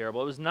 this is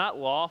terrible, it was not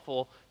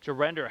lawful to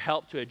render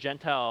help to a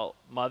Gentile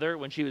mother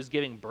when she was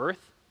giving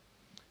birth,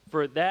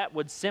 for that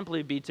would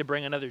simply be to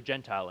bring another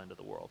Gentile into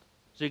the world.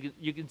 So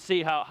you can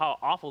see how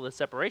awful this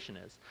separation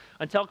is.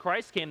 Until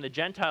Christ came, the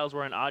Gentiles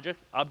were an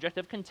object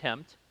of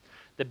contempt.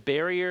 The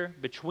barrier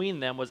between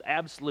them was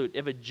absolute.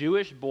 If a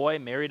Jewish boy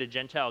married a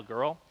Gentile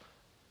girl,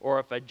 or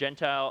if a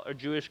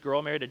Jewish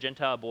girl married a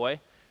Gentile boy,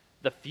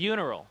 the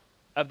funeral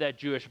of that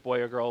Jewish boy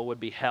or girl would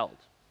be held.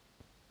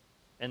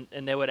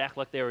 And they would act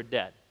like they were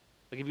dead.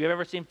 Like if you've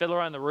ever seen Fiddler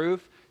on the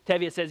Roof,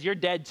 Tevye says, "You're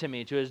dead to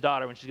me," to his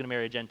daughter when she's going to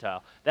marry a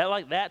Gentile.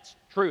 That's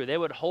true. They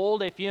would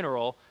hold a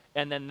funeral,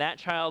 and then that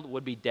child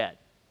would be dead.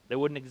 They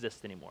wouldn't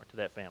exist anymore to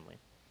that family.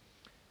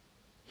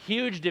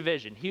 Huge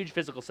division, huge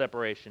physical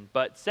separation.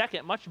 But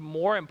second, much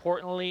more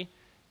importantly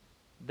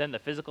than the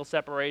physical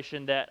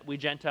separation that we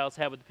Gentiles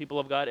have with the people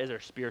of God, is our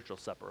spiritual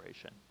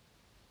separation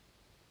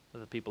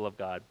with the people of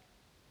God.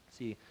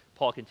 See,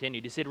 Paul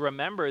continued. He said,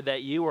 remember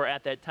that you were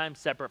at that time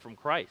separate from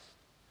Christ,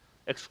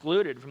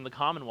 excluded from the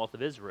commonwealth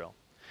of Israel,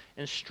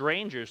 and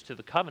strangers to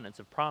the covenants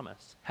of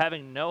promise,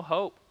 having no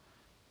hope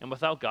and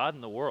without God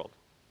in the world.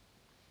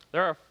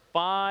 There are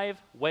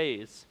 5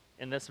 ways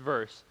in this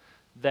verse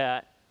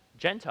that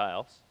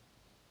Gentiles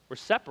were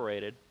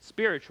separated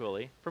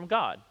spiritually from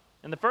God.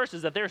 And the first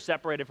is that they're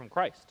separated from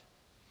Christ.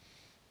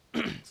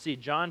 See,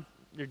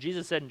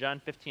 Jesus said in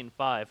John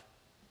 15:5,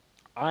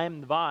 I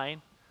am the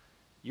vine,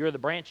 you are the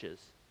branches.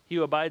 He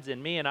who abides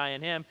in me and I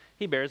in him,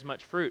 he bears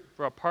much fruit.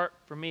 For apart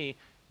from me,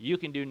 you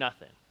can do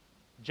nothing.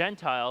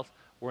 Gentiles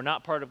were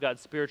not part of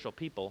God's spiritual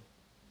people,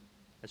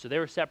 and so they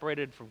were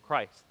separated from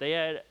Christ. They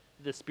had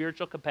the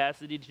spiritual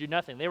capacity to do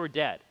nothing. They were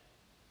dead.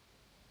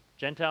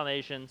 Gentile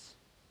nations,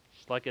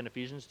 just like in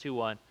Ephesians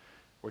 2:1,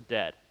 were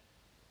dead.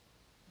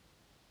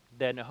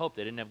 They had no hope.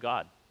 They didn't have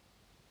God.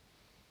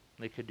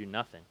 They could do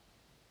nothing.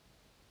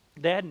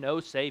 They had no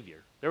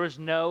Savior. There was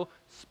no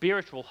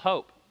spiritual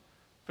hope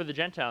for the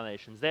Gentile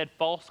nations. They had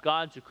false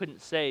gods who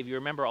couldn't save. You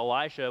remember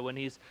Elisha when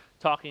he's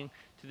talking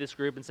to this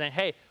group and saying,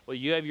 hey, well,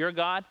 you have your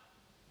God,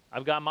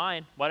 I've got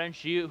mine. Why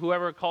don't you,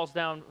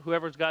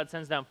 whoever's God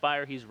sends down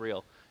fire, he's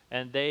real.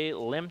 And they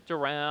limped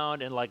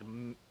around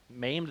and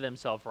maimed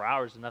themselves for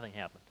hours and nothing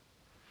happened.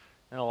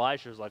 And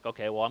Elisha was like,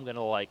 okay, well, I'm going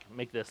to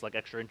make this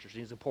extra interesting.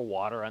 He's going to pour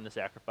water on the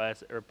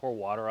sacrifice, or pour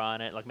water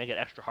on it, make it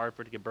extra hard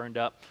for it to get burned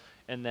up.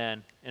 And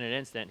then in an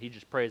instant, he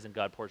just prays and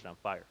God pours down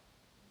fire.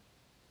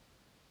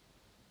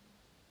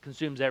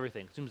 Consumes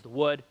everything. Consumes the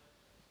wood,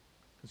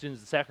 consumes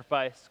the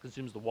sacrifice,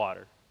 consumes the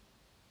water.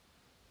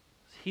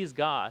 He's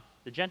God.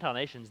 The Gentile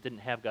nations didn't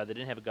have God. They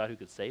didn't have a God who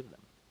could save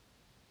them.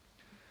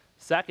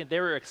 Second,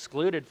 they were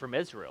excluded from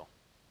Israel.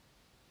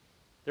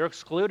 They're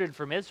excluded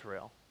from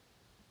Israel,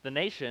 the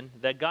nation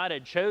that God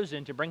had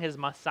chosen to bring his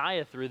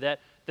Messiah through. That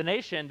the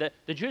nation, that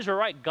the Jews were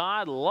right,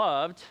 God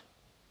loved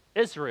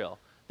Israel.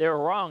 They were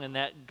wrong in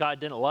that God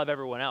didn't love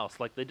everyone else.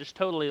 They just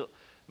totally,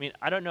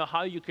 I don't know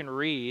how you can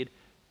read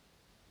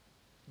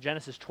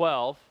Genesis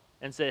 12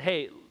 and say,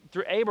 hey,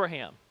 through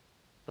Abraham,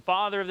 the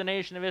father of the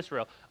nation of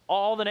Israel,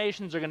 all the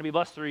nations are going to be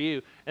blessed through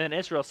you. And then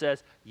Israel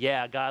says,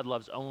 yeah, God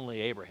loves only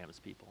Abraham's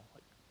people.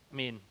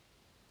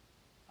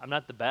 I'm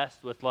not the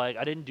best with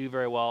I didn't do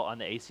very well on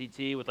the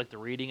ACT with the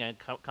reading and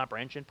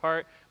comprehension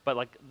part,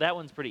 but that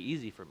one's pretty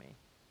easy for me.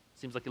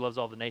 Seems like he loves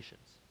all the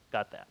nations.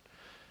 Got that.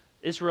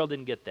 Israel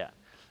didn't get that.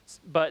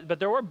 But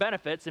there were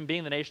benefits in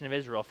being the nation of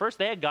Israel. First,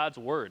 they had God's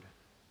word.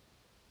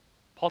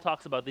 Paul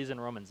talks about these in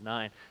Romans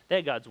 9. They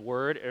had God's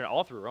word, and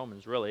all through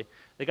Romans, really.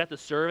 They got to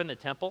serve in the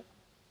temple,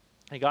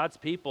 and God's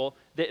people,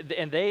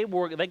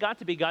 they got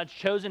to be God's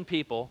chosen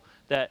people,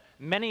 that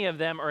many of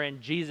them are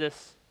in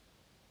Jesus'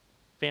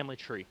 family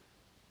tree.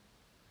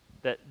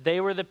 That they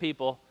were the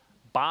people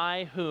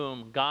by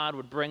whom God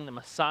would bring the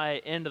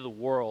Messiah into the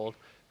world,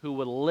 who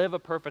would live a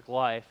perfect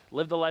life,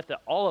 live the life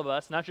that all of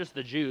us, not just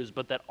the Jews,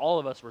 but that all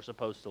of us were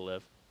supposed to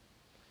live.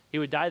 He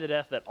would die the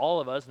death that all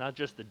of us, not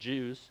just the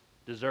Jews,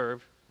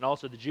 deserve. And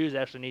also the Jews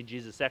actually need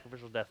Jesus'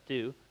 sacrificial death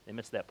too. They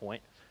missed that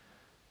point.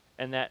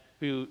 And that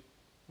who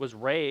was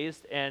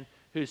raised and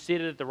who's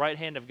seated at the right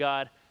hand of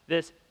God,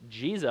 this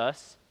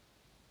Jesus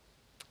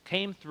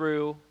came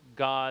through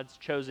God's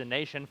chosen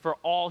nation for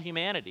all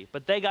humanity.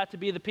 But they got to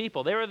be the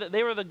people. They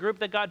were the group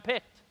that God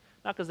picked.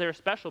 Not because they were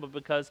special, but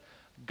because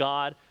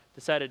God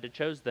decided to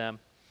choose them.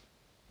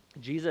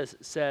 Jesus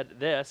said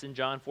this in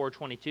John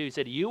 4:22. He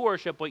said, you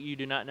worship what you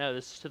do not know.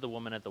 This is to the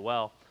woman at the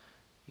well.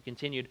 He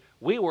continued,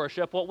 we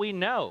worship what we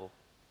know,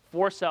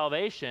 for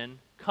salvation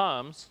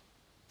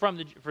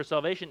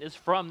is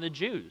from the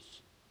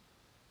Jews.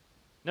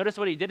 Notice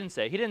what he didn't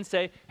say. He didn't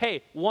say,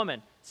 hey,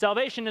 woman,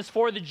 salvation is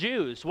for the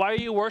Jews. Why are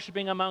you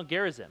worshiping on Mount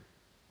Gerizim?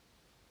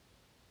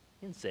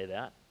 He didn't say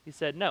that. He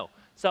said, no,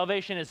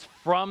 salvation is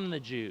from the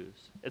Jews.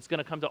 It's going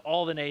to come to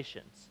all the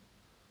nations.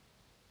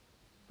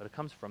 But it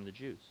comes from the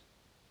Jews.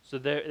 So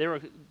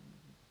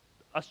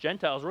us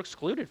Gentiles were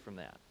excluded from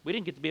that. We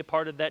didn't get to be a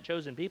part of that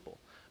chosen people.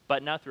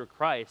 But now through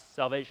Christ,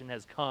 salvation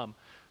has come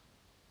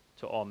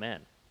to all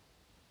men.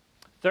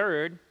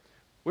 Third,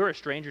 we're a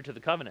stranger to the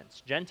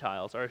covenants.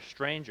 Gentiles are a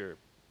stranger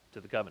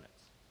to the covenants.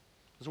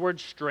 This word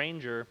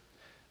stranger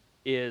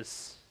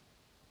is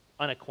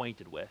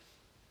unacquainted with,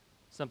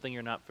 something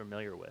you're not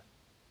familiar with.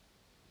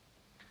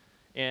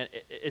 And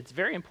it's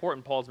very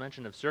important, Paul's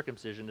mention of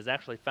circumcision is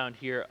actually found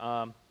here.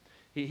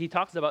 He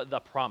talks about the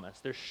promise.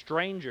 They're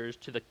strangers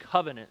to the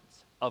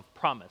covenants of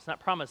promise. Not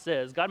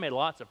promises. God made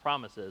lots of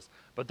promises,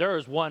 but there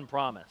is one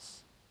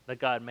promise that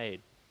God made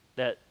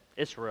that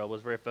Israel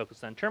was very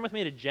focused on. Turn with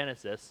me to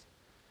Genesis,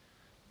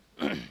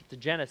 to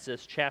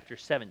Genesis chapter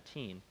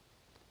 17.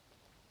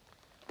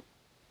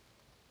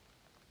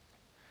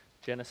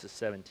 Genesis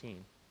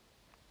 17.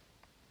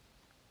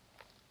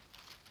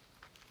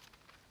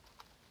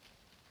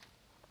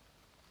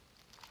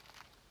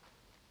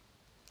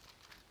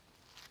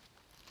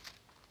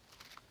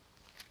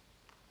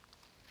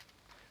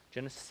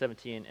 Genesis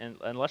 17,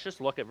 and let's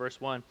just look at verse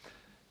 1.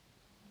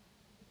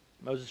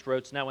 Moses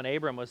wrote, now when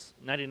Abram was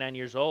 99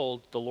 years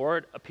old, the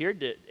Lord appeared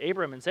to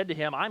Abram and said to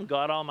him, I'm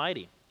God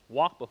Almighty.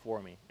 Walk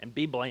before me and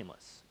be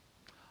blameless.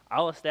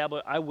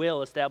 I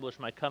will establish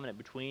my covenant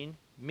between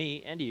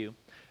me and you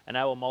and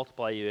I will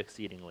multiply you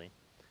exceedingly.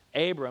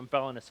 Abram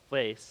fell on his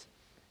face,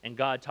 and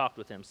God talked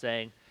with him,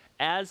 saying,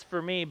 As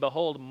for me,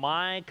 behold,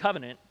 my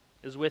covenant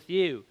is with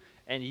you,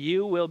 and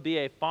you will be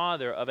a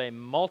father of a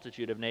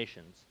multitude of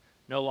nations.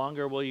 No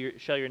longer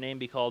shall your name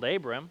be called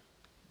Abram,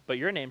 but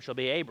your name shall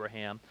be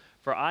Abraham,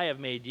 for I have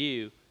made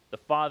you the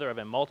father of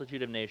a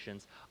multitude of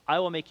nations. I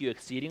will make you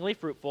exceedingly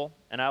fruitful,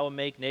 and I will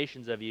make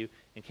nations of you,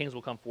 and kings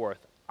will come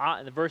forth.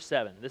 In verse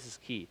 7, this is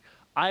key.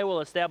 I will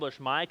establish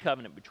my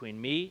covenant between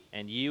me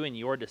and you and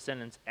your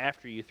descendants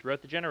after you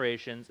throughout the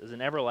generations as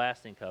an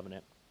everlasting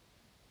covenant,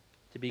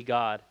 to be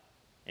God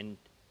and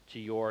to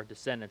your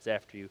descendants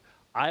after you.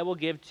 I will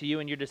give to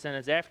you and your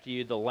descendants after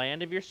you the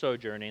land of your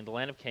sojourning, the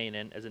land of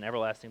Canaan, as an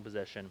everlasting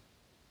possession.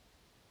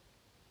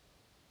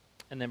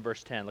 And then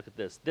verse 10, look at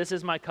this. This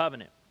is my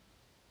covenant.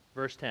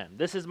 Verse 10,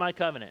 this is my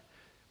covenant,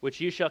 which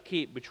you shall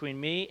keep between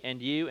me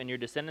and you and your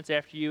descendants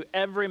after you.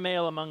 Every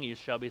male among you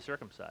shall be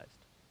circumcised.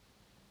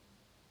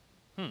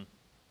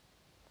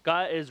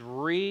 God is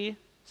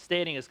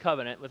restating his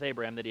covenant with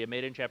Abraham that he had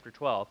made in chapter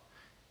 12,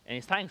 and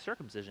he's tying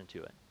circumcision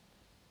to it.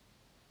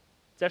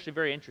 It's actually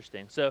very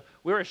interesting. So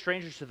we were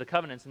strangers to the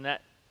covenants, and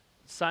that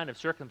sign of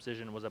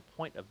circumcision was a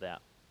point of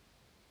that.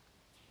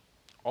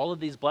 All of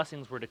these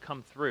blessings were to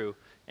come through,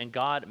 and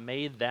God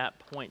made that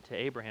point to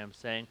Abraham,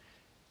 saying,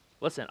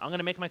 listen, I'm going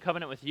to make my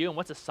covenant with you, and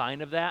what's a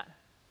sign of that?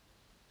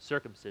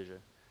 Circumcision.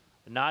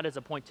 Not as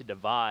a point to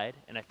divide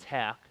and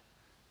attack,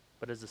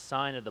 but as a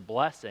sign of the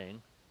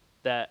blessing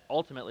that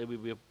ultimately we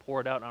will be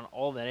poured out on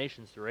all the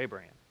nations through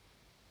Abraham.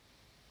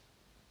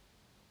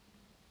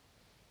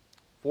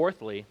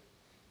 Fourthly,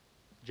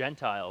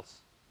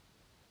 Gentiles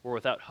were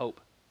without hope.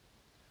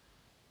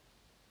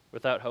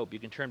 Without hope. You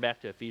can turn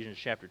back to Ephesians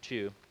chapter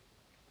 2.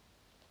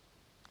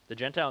 The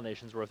Gentile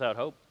nations were without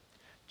hope.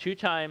 2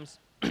 times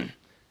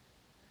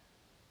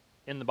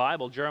in the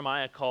Bible,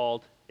 Jeremiah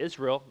called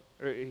Israel,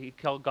 or he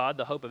called God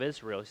the hope of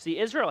Israel. See,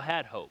 Israel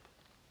had hope.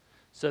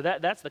 So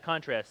that's the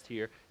contrast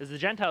here, is the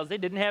Gentiles, they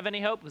didn't have any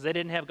hope because they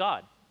didn't have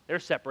God. They're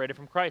separated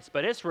from Christ.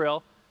 But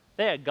Israel,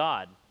 they had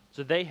God,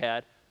 so they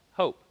had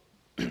hope.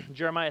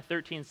 Jeremiah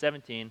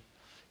 13:17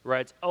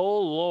 writes,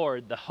 O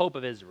Lord, the hope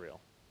of Israel,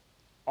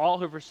 all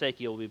who forsake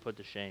you will be put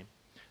to shame.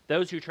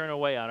 Those who turn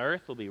away on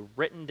earth will be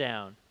written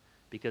down,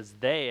 because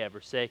they have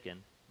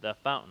forsaken the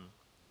fountain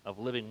of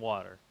living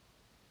water,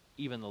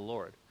 even the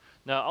Lord.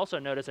 Now, also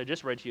notice I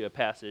just read to you a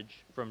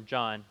passage from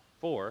John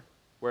 4,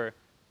 where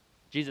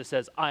Jesus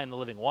says, I am the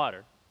living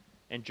water.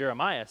 And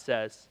Jeremiah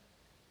says,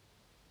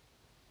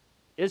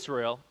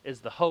 Israel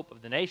is the hope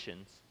of the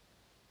nations,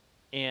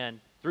 and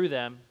through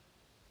them,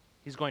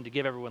 he's going to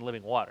give everyone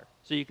living water.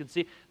 So you can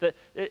see that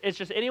it's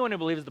just anyone who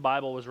believes the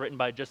Bible was written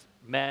by just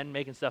men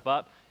making stuff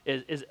up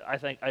is I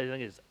think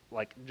is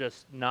like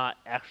just not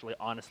actually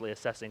honestly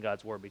assessing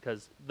God's word,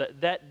 because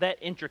that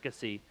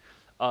intricacy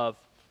of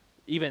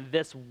even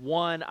this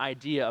one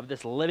idea of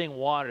this living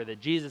water that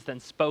Jesus then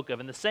spoke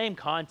of in the same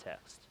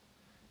context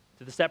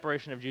to the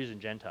separation of Jews and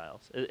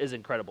Gentiles is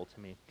incredible to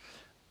me.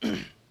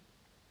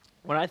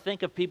 When I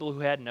think of people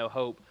who had no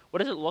hope, what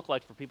does it look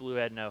like for people who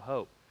had no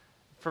hope?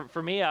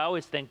 For me, I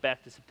always think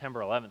back to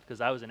September 11th,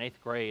 because I was in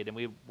 8th grade and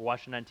we were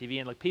watching on TV,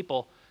 and like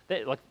people,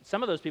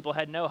 some of those people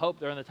had no hope.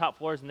 They're on the top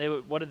floors,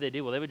 and what did they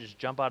do? Well, they would just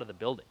jump out of the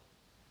building,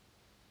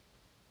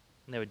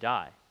 and they would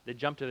die. They'd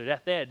jump to their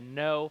death. They had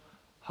no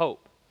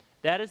hope.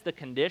 That is the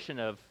condition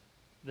of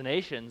the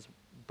nations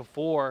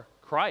before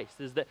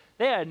Christ, is that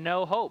they had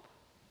no hope.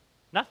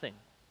 Nothing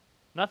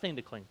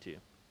to cling to.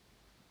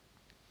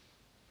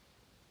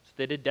 So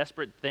they did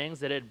desperate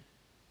things. They did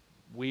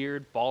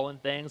weird, fallen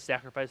things,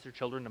 sacrificed their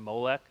children to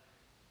Molech,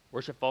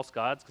 worship false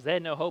gods, because they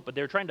had no hope, but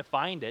they were trying to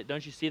find it.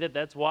 Don't you see that?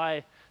 That's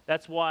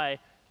why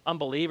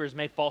unbelievers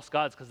make false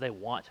gods, because they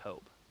want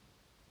hope.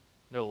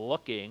 They're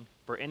looking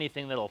for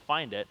anything that'll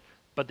find it,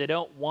 but they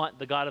don't want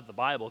the God of the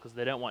Bible, because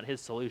they don't want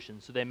his solution,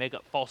 so they make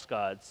up false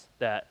gods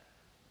that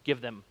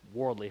give them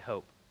worldly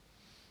hope.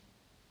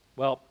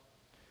 Well,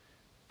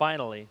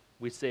 finally,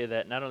 we say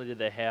that not only did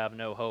they have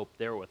no hope,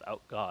 they were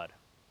without God.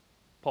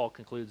 Paul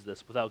concludes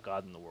this, without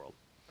God in the world.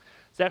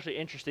 It's actually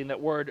interesting, that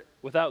word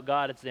without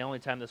God, it's the only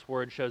time this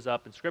word shows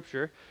up in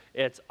Scripture.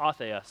 It's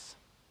atheos.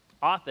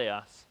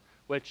 Atheos,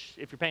 which,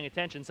 if you're paying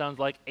attention, sounds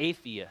like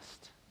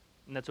atheist.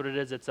 And that's what it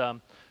is. It's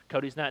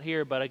Cody's not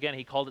here, but again,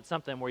 he called it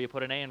something where you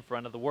put an A in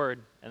front of the word,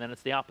 and then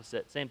it's the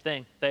opposite. Same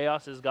thing.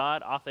 Theos is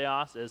God.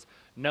 Atheos is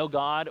no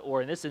God,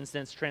 or in this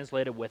instance,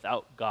 translated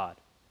without God.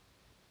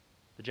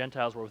 The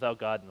Gentiles were without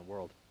God in the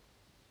world.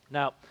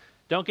 Now,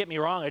 don't get me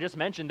wrong, I just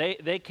mentioned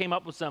they came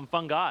up with some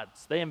fun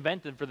gods. They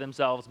invented for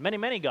themselves many,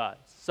 many gods.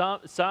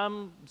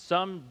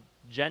 Some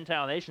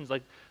Gentile nations,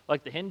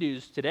 like the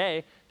Hindus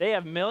today, they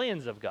have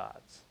millions of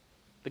gods.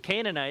 The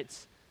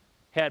Canaanites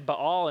had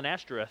Baal and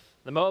Ashtoreth.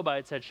 The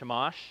Moabites had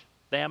Shamash.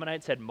 The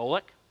Ammonites had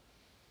Molech.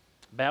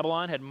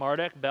 Babylon had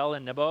Marduk, Bel,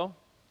 and Nebo.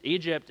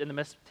 Egypt and the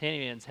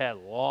Mesopotamians had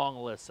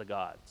long lists of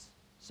gods.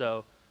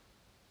 So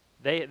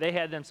they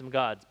had them some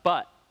gods.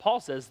 But Paul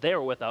says they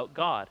were without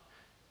God.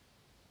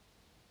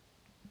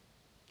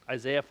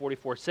 Isaiah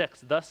 44:6,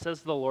 thus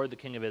says the Lord, the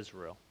King of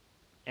Israel,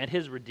 and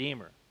his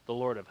Redeemer, the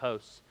Lord of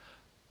hosts.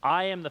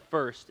 I am the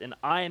first and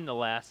I am the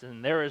last,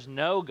 and there is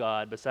no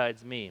God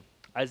besides me.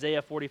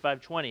 Isaiah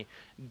 45:20.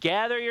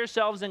 Gather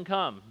yourselves and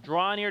come,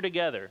 draw near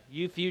together,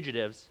 you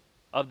fugitives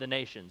of the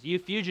nations, you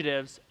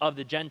fugitives of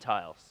the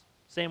Gentiles.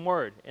 Same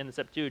word in the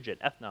Septuagint,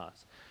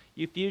 ethnos.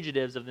 You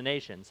fugitives of the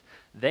nations.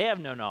 They have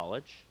no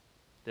knowledge.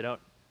 They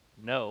don't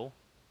know.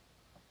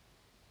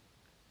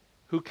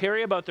 Who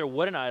carry about their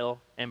wooden idol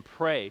and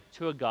pray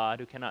to a God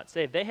who cannot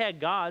save. They had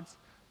gods,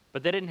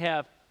 but they didn't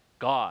have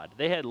God.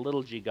 They had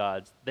little g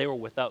gods. They were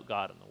without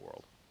God in the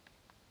world.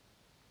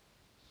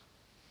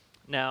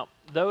 Now,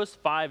 those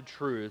five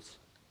truths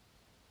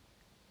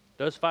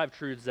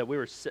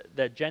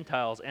that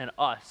Gentiles and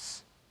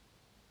us,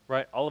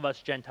 right, all of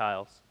us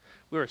Gentiles,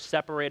 we were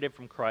separated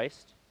from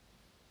Christ.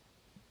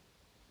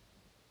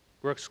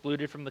 We're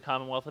excluded from the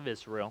commonwealth of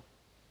Israel.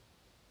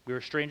 We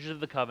were strangers of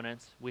the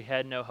covenants. We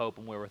had no hope,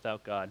 and we were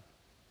without God.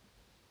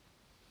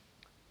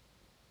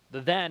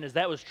 The then is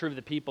that was true of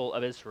the people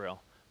of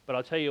Israel. But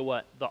I'll tell you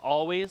what, the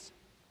always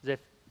is if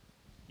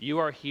you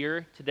are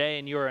here today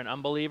and you are an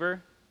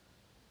unbeliever,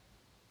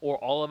 or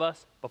all of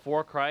us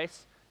before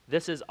Christ,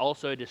 this is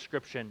also a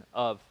description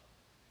of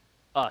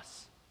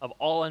us, of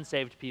all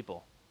unsaved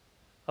people.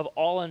 Of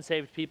all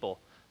unsaved people.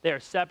 They are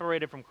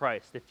separated from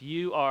Christ. If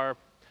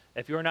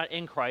you're not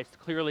in Christ,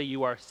 clearly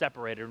you are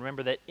separated.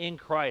 Remember that in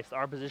Christ,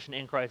 our position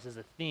in Christ is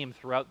a theme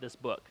throughout this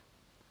book.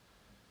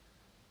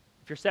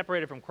 If you're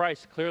separated from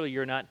Christ, clearly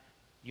you're not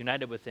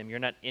united with him. You're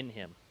not in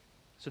him.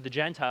 So the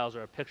Gentiles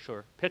are a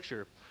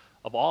picture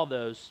of all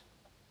those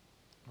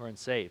who are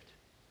unsaved.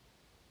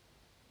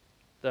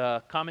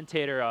 The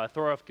commentator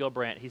Thorolf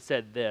Gilbrandt, he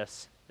said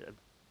this,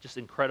 just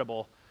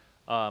incredible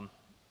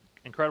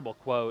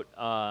quote.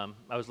 I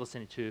was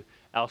listening to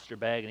Alistair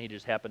Begg, and he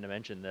just happened to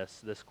mention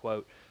this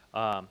quote.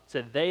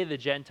 Said, they, the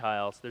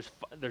Gentiles,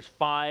 there's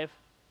five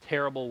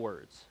terrible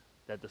words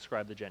that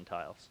describe the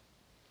Gentiles.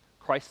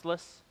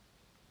 Christless,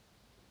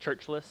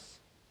 churchless,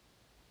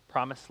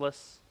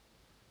 promiseless,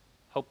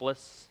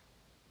 hopeless,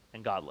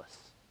 and godless.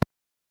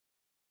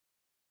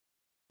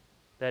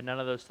 They had none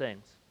of those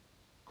things.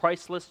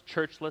 Christless,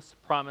 churchless,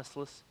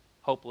 promiseless,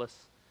 hopeless,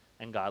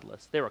 and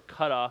godless. They were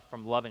cut off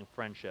from loving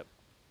friendship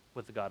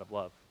with the God of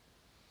love.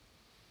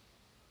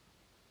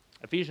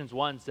 Ephesians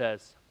 1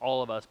 says,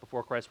 all of us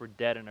before Christ were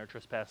dead in our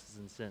trespasses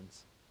and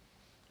sins.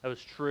 That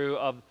was true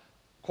of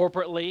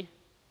corporately,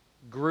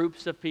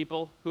 groups of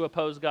people who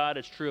oppose God.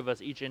 It's true of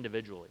us each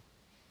individually.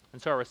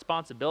 And so our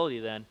responsibility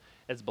then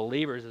as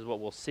believers is what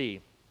we'll see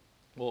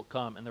will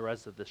come in the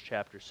rest of this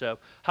chapter. So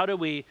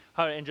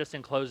and just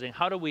in closing,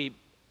 how do we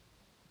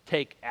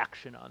take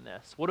action on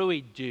this? What do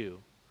we do?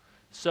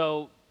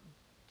 So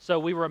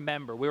we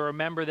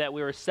remember that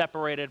we were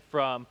separated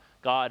from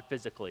God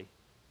physically.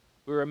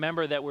 We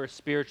remember that we're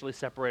spiritually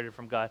separated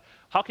from God.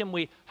 How can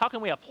we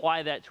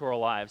apply that to our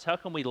lives? How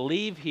can we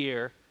leave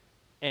here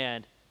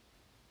and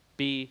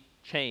be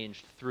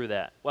changed through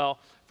that? Well,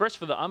 first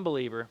for the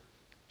unbeliever,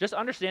 just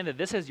understand that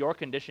this is your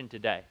condition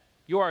today.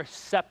 You are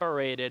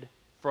separated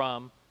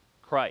from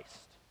Christ.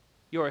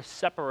 You are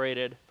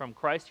separated from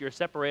Christ. You're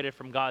separated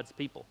from God's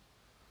people.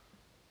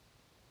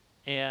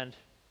 And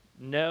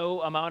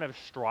no amount of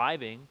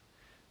striving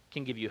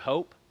can give you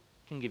hope,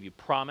 can give you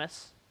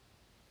promise,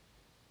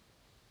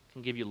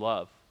 can give you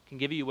love, can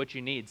give you what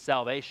you need,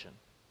 salvation.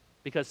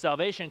 Because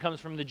salvation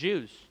comes from the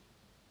Jews.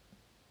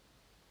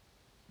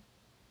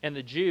 And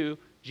the Jew,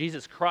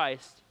 Jesus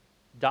Christ,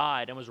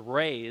 died and was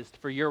raised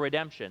for your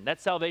redemption.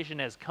 That salvation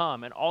has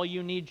come, and all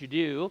you need to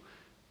do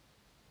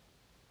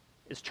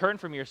is turn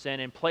from your sin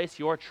and place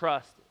your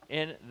trust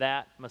in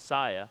that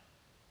Messiah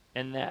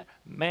and that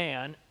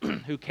man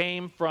who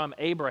came from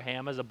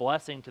Abraham as a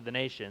blessing to the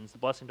nations, a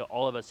blessing to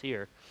all of us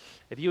here.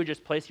 If you would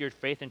just place your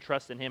faith and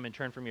trust in him and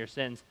turn from your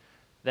sins,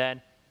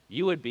 then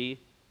you would be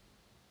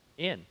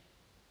in.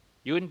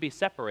 You wouldn't be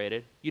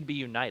separated, you'd be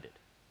united.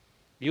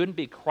 You wouldn't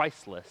be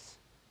Christless,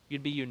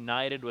 you'd be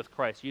united with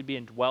Christ. You'd be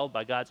indwelled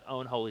by God's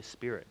own Holy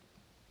Spirit.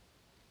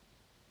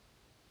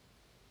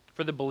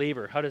 For the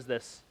believer, how does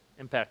this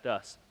impact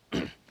us?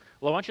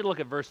 Well, I want you to look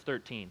at verse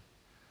 13.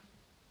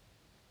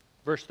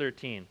 Verse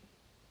 13.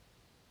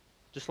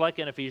 Just like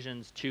in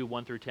Ephesians 2,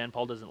 1 through 10,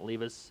 Paul doesn't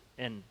leave us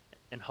in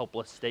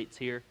hopeless states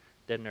here,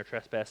 dead in our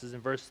trespasses.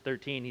 In verse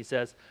 13, he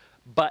says,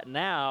 but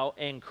now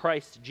in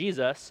Christ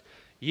Jesus,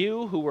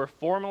 you who were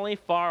formerly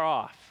far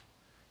off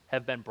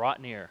have been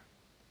brought near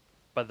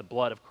by the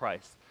blood of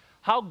Christ.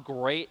 How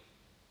great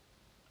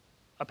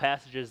a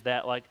passage is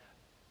that? Like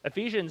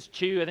Ephesians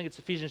 2, I think it's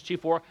Ephesians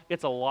 2:4,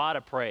 gets a lot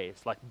of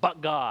praise. Like,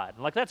 but God.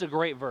 Like, that's a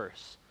great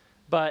verse.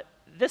 But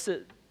this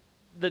is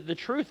the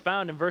truth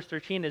found in verse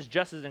 13 is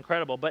just as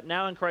incredible. But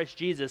now in Christ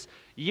Jesus,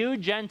 you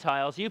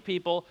Gentiles, you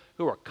people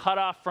who are cut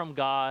off from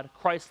God,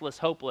 Christless,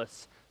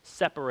 hopeless,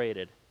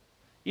 separated,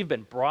 you've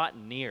been brought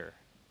near.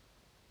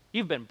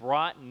 You've been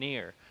brought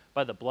near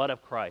by the blood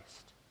of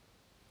Christ.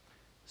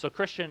 So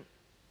Christian,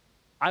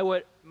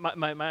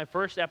 my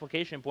first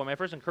application point, my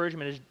first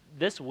encouragement is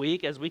this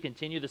week as we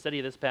continue the study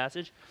of this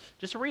passage,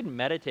 just to read and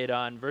meditate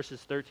on verses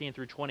 13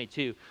 through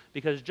 22.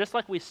 Because just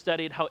like we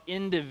studied how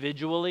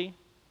individually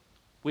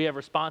we have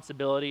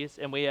responsibilities,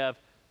 and we have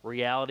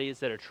realities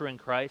that are true in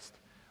Christ,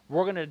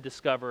 we're going to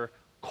discover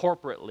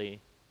corporately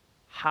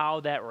how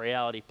that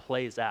reality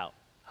plays out,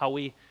 how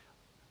we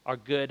are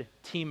good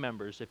team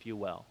members, if you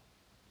will,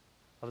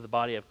 of the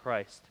body of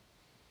Christ.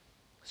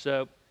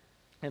 So,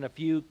 and a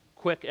few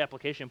quick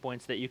application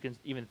points that you can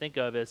even think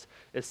of is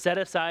set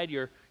aside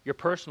your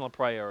personal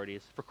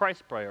priorities for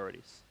Christ's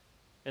priorities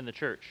in the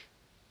church.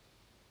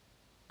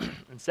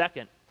 And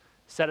second,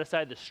 set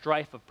aside the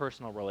strife of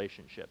personal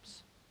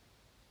relationships.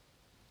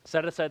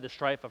 Set aside the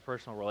strife of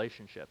personal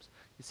relationships.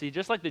 You see,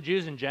 just like the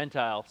Jews and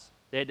Gentiles,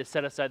 they had to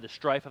set aside the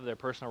strife of their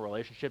personal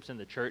relationships in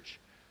the church.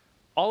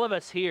 All of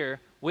us here,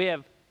 we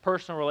have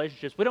personal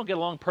relationships. We don't get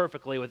along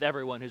perfectly with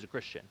everyone who's a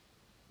Christian,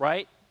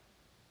 right?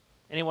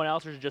 Anyone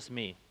else, or is it just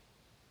me?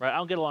 Right? I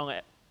don't get along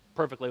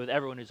perfectly with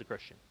everyone who's a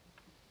Christian.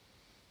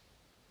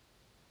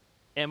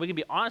 And we can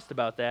be honest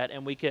about that,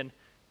 and we can,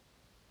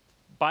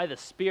 by the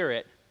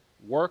Spirit,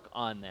 work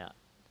on that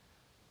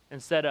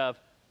instead of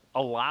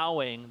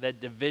allowing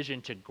that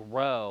division to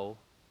grow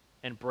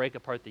and break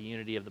apart the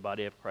unity of the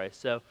body of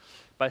Christ. So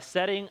by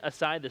setting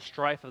aside the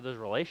strife of those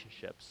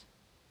relationships,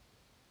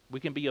 we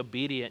can be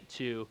obedient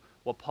to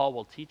what Paul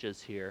will teach us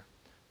here,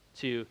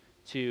 to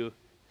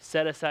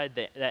set aside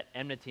that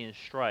enmity and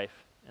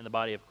strife in the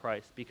body of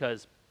Christ.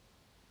 Because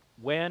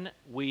when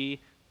we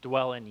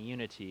dwell in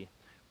unity,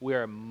 we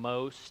are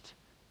most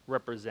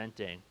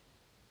representing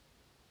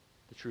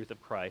the truth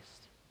of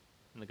Christ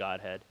and the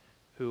Godhead,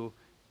 who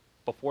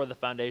before the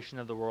foundation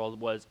of the world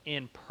was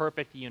in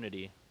perfect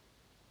unity,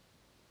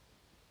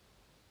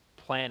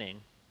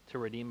 planning to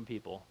redeem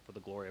people for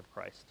the glory of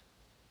Christ.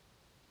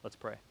 Let's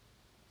pray.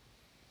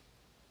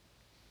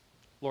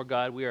 Lord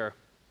God, we are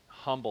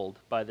humbled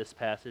by this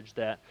passage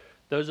that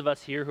those of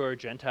us here who are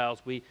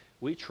Gentiles, we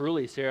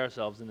truly see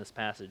ourselves in this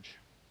passage.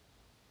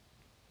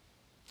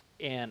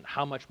 And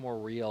how much more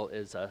real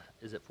is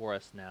it for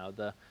us now,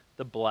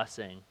 the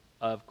blessing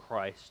of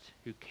Christ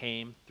who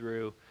came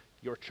through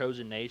your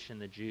chosen nation,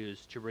 the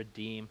Jews, to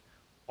redeem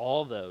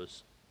all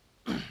those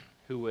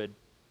who would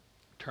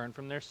turn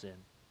from their sin,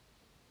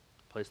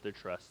 place their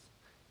trust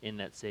in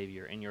that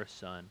Savior, in your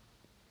Son.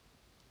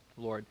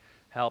 Lord,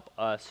 help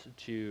us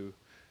to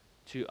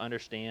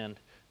understand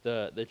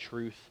the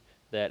truth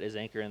that is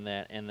anchored in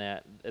that, and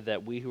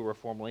that we who were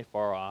formerly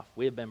far off,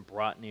 we have been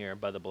brought near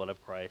by the blood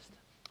of Christ.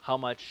 How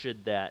much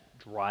should that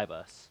drive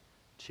us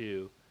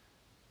to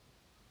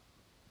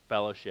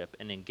fellowship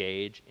and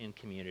engage in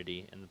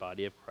community in the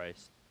body of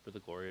Christ for the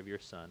glory of your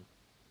Son,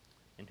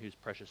 in whose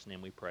precious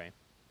name we pray.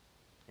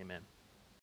 Amen.